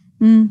it.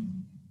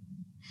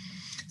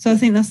 So I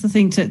think that's the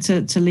thing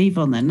to leave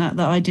on then, that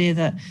the idea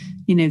that,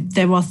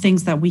 there are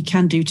things that we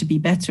can do to be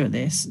better at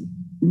this,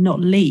 not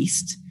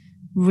least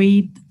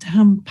read the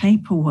damn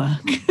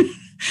paperwork.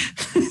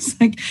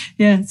 It's like,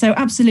 so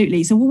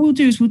absolutely. So what we'll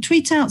do is we'll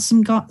tweet out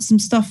some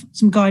stuff,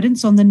 some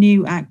guidance on the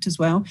new Act as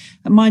well.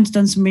 Mine's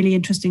done some really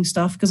interesting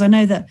stuff, because I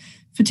know that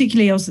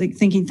particularly I was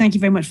thinking, thank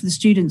you very much for the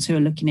students who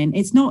are looking in.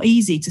 It's not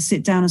easy to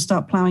sit down and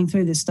start ploughing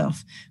through this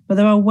stuff, but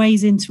there are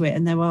ways into it,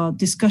 and there are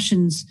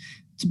discussions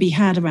to be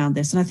had around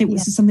this. And I think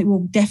this is something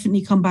we'll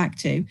definitely come back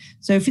to.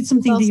 So if it's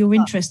something that you're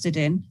interested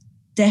in,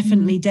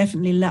 definitely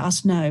let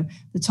us know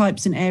the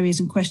types and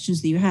areas and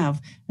questions that you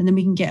have, and then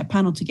we can get a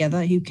panel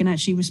together who can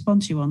actually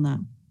respond to you on that.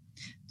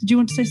 Did you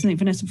want to say something,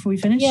 Vanessa, before we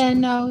finish? Yeah,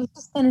 no, I was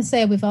just going to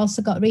say we've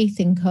also got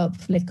Rethink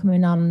hopefully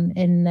coming on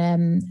in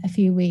a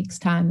few weeks'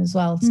 time as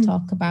well, to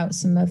talk about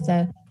some of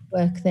the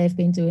work they've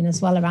been doing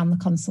as well around the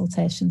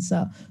consultation.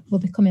 So we'll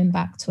be coming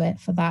back to it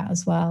for that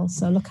as well.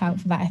 So look out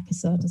for that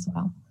episode as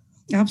well.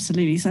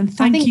 Absolutely. And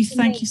thank you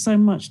so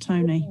much,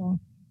 Tony.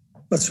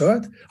 That's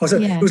right.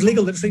 It was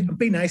legal literacy, and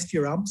be nice to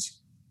your AMPs.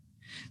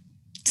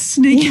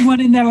 Sneaking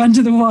one in there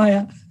under the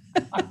wire.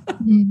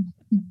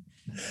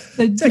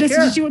 So,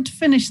 Vanessa, did you want to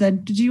finish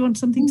then? Did you want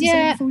something to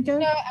say before we go?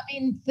 No, I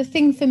mean, the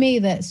thing for me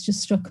that's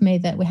just struck me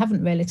that we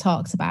haven't really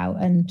talked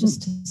about, and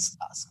just to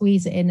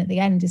squeeze it in at the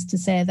end, is to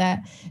say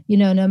that, you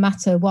know, no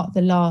matter what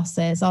the law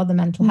says or the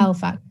Mental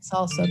Health Act, it's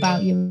also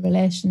about your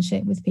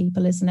relationship with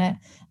people, isn't it?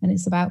 And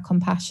it's about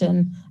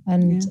compassion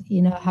and,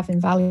 you know,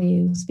 having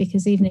values,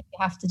 because even if you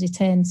have to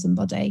detain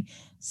somebody,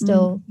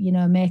 still, you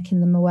know, making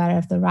them aware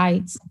of the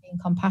rights and being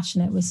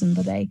compassionate with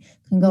somebody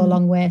can go a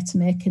long way to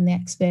making the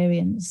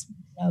experience,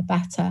 you know,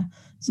 better.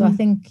 So I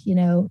think, you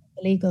know,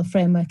 the legal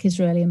framework is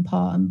really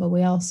important, but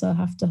we also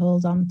have to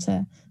hold on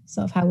to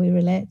sort of how we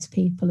relate to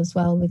people as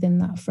well within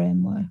that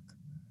framework.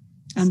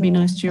 And be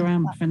nice to your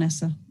aunt,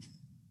 Vanessa.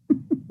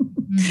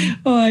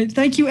 All right,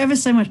 thank you ever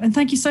so much, and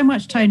thank you so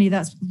much, Tony.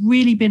 That's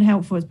really been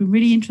helpful. It's been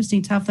really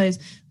interesting to have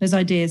those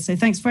ideas. So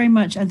thanks very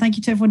much, and thank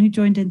you to everyone who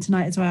joined in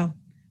tonight as well.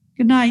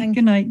 Good night.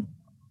 Good night.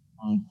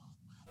 Bye.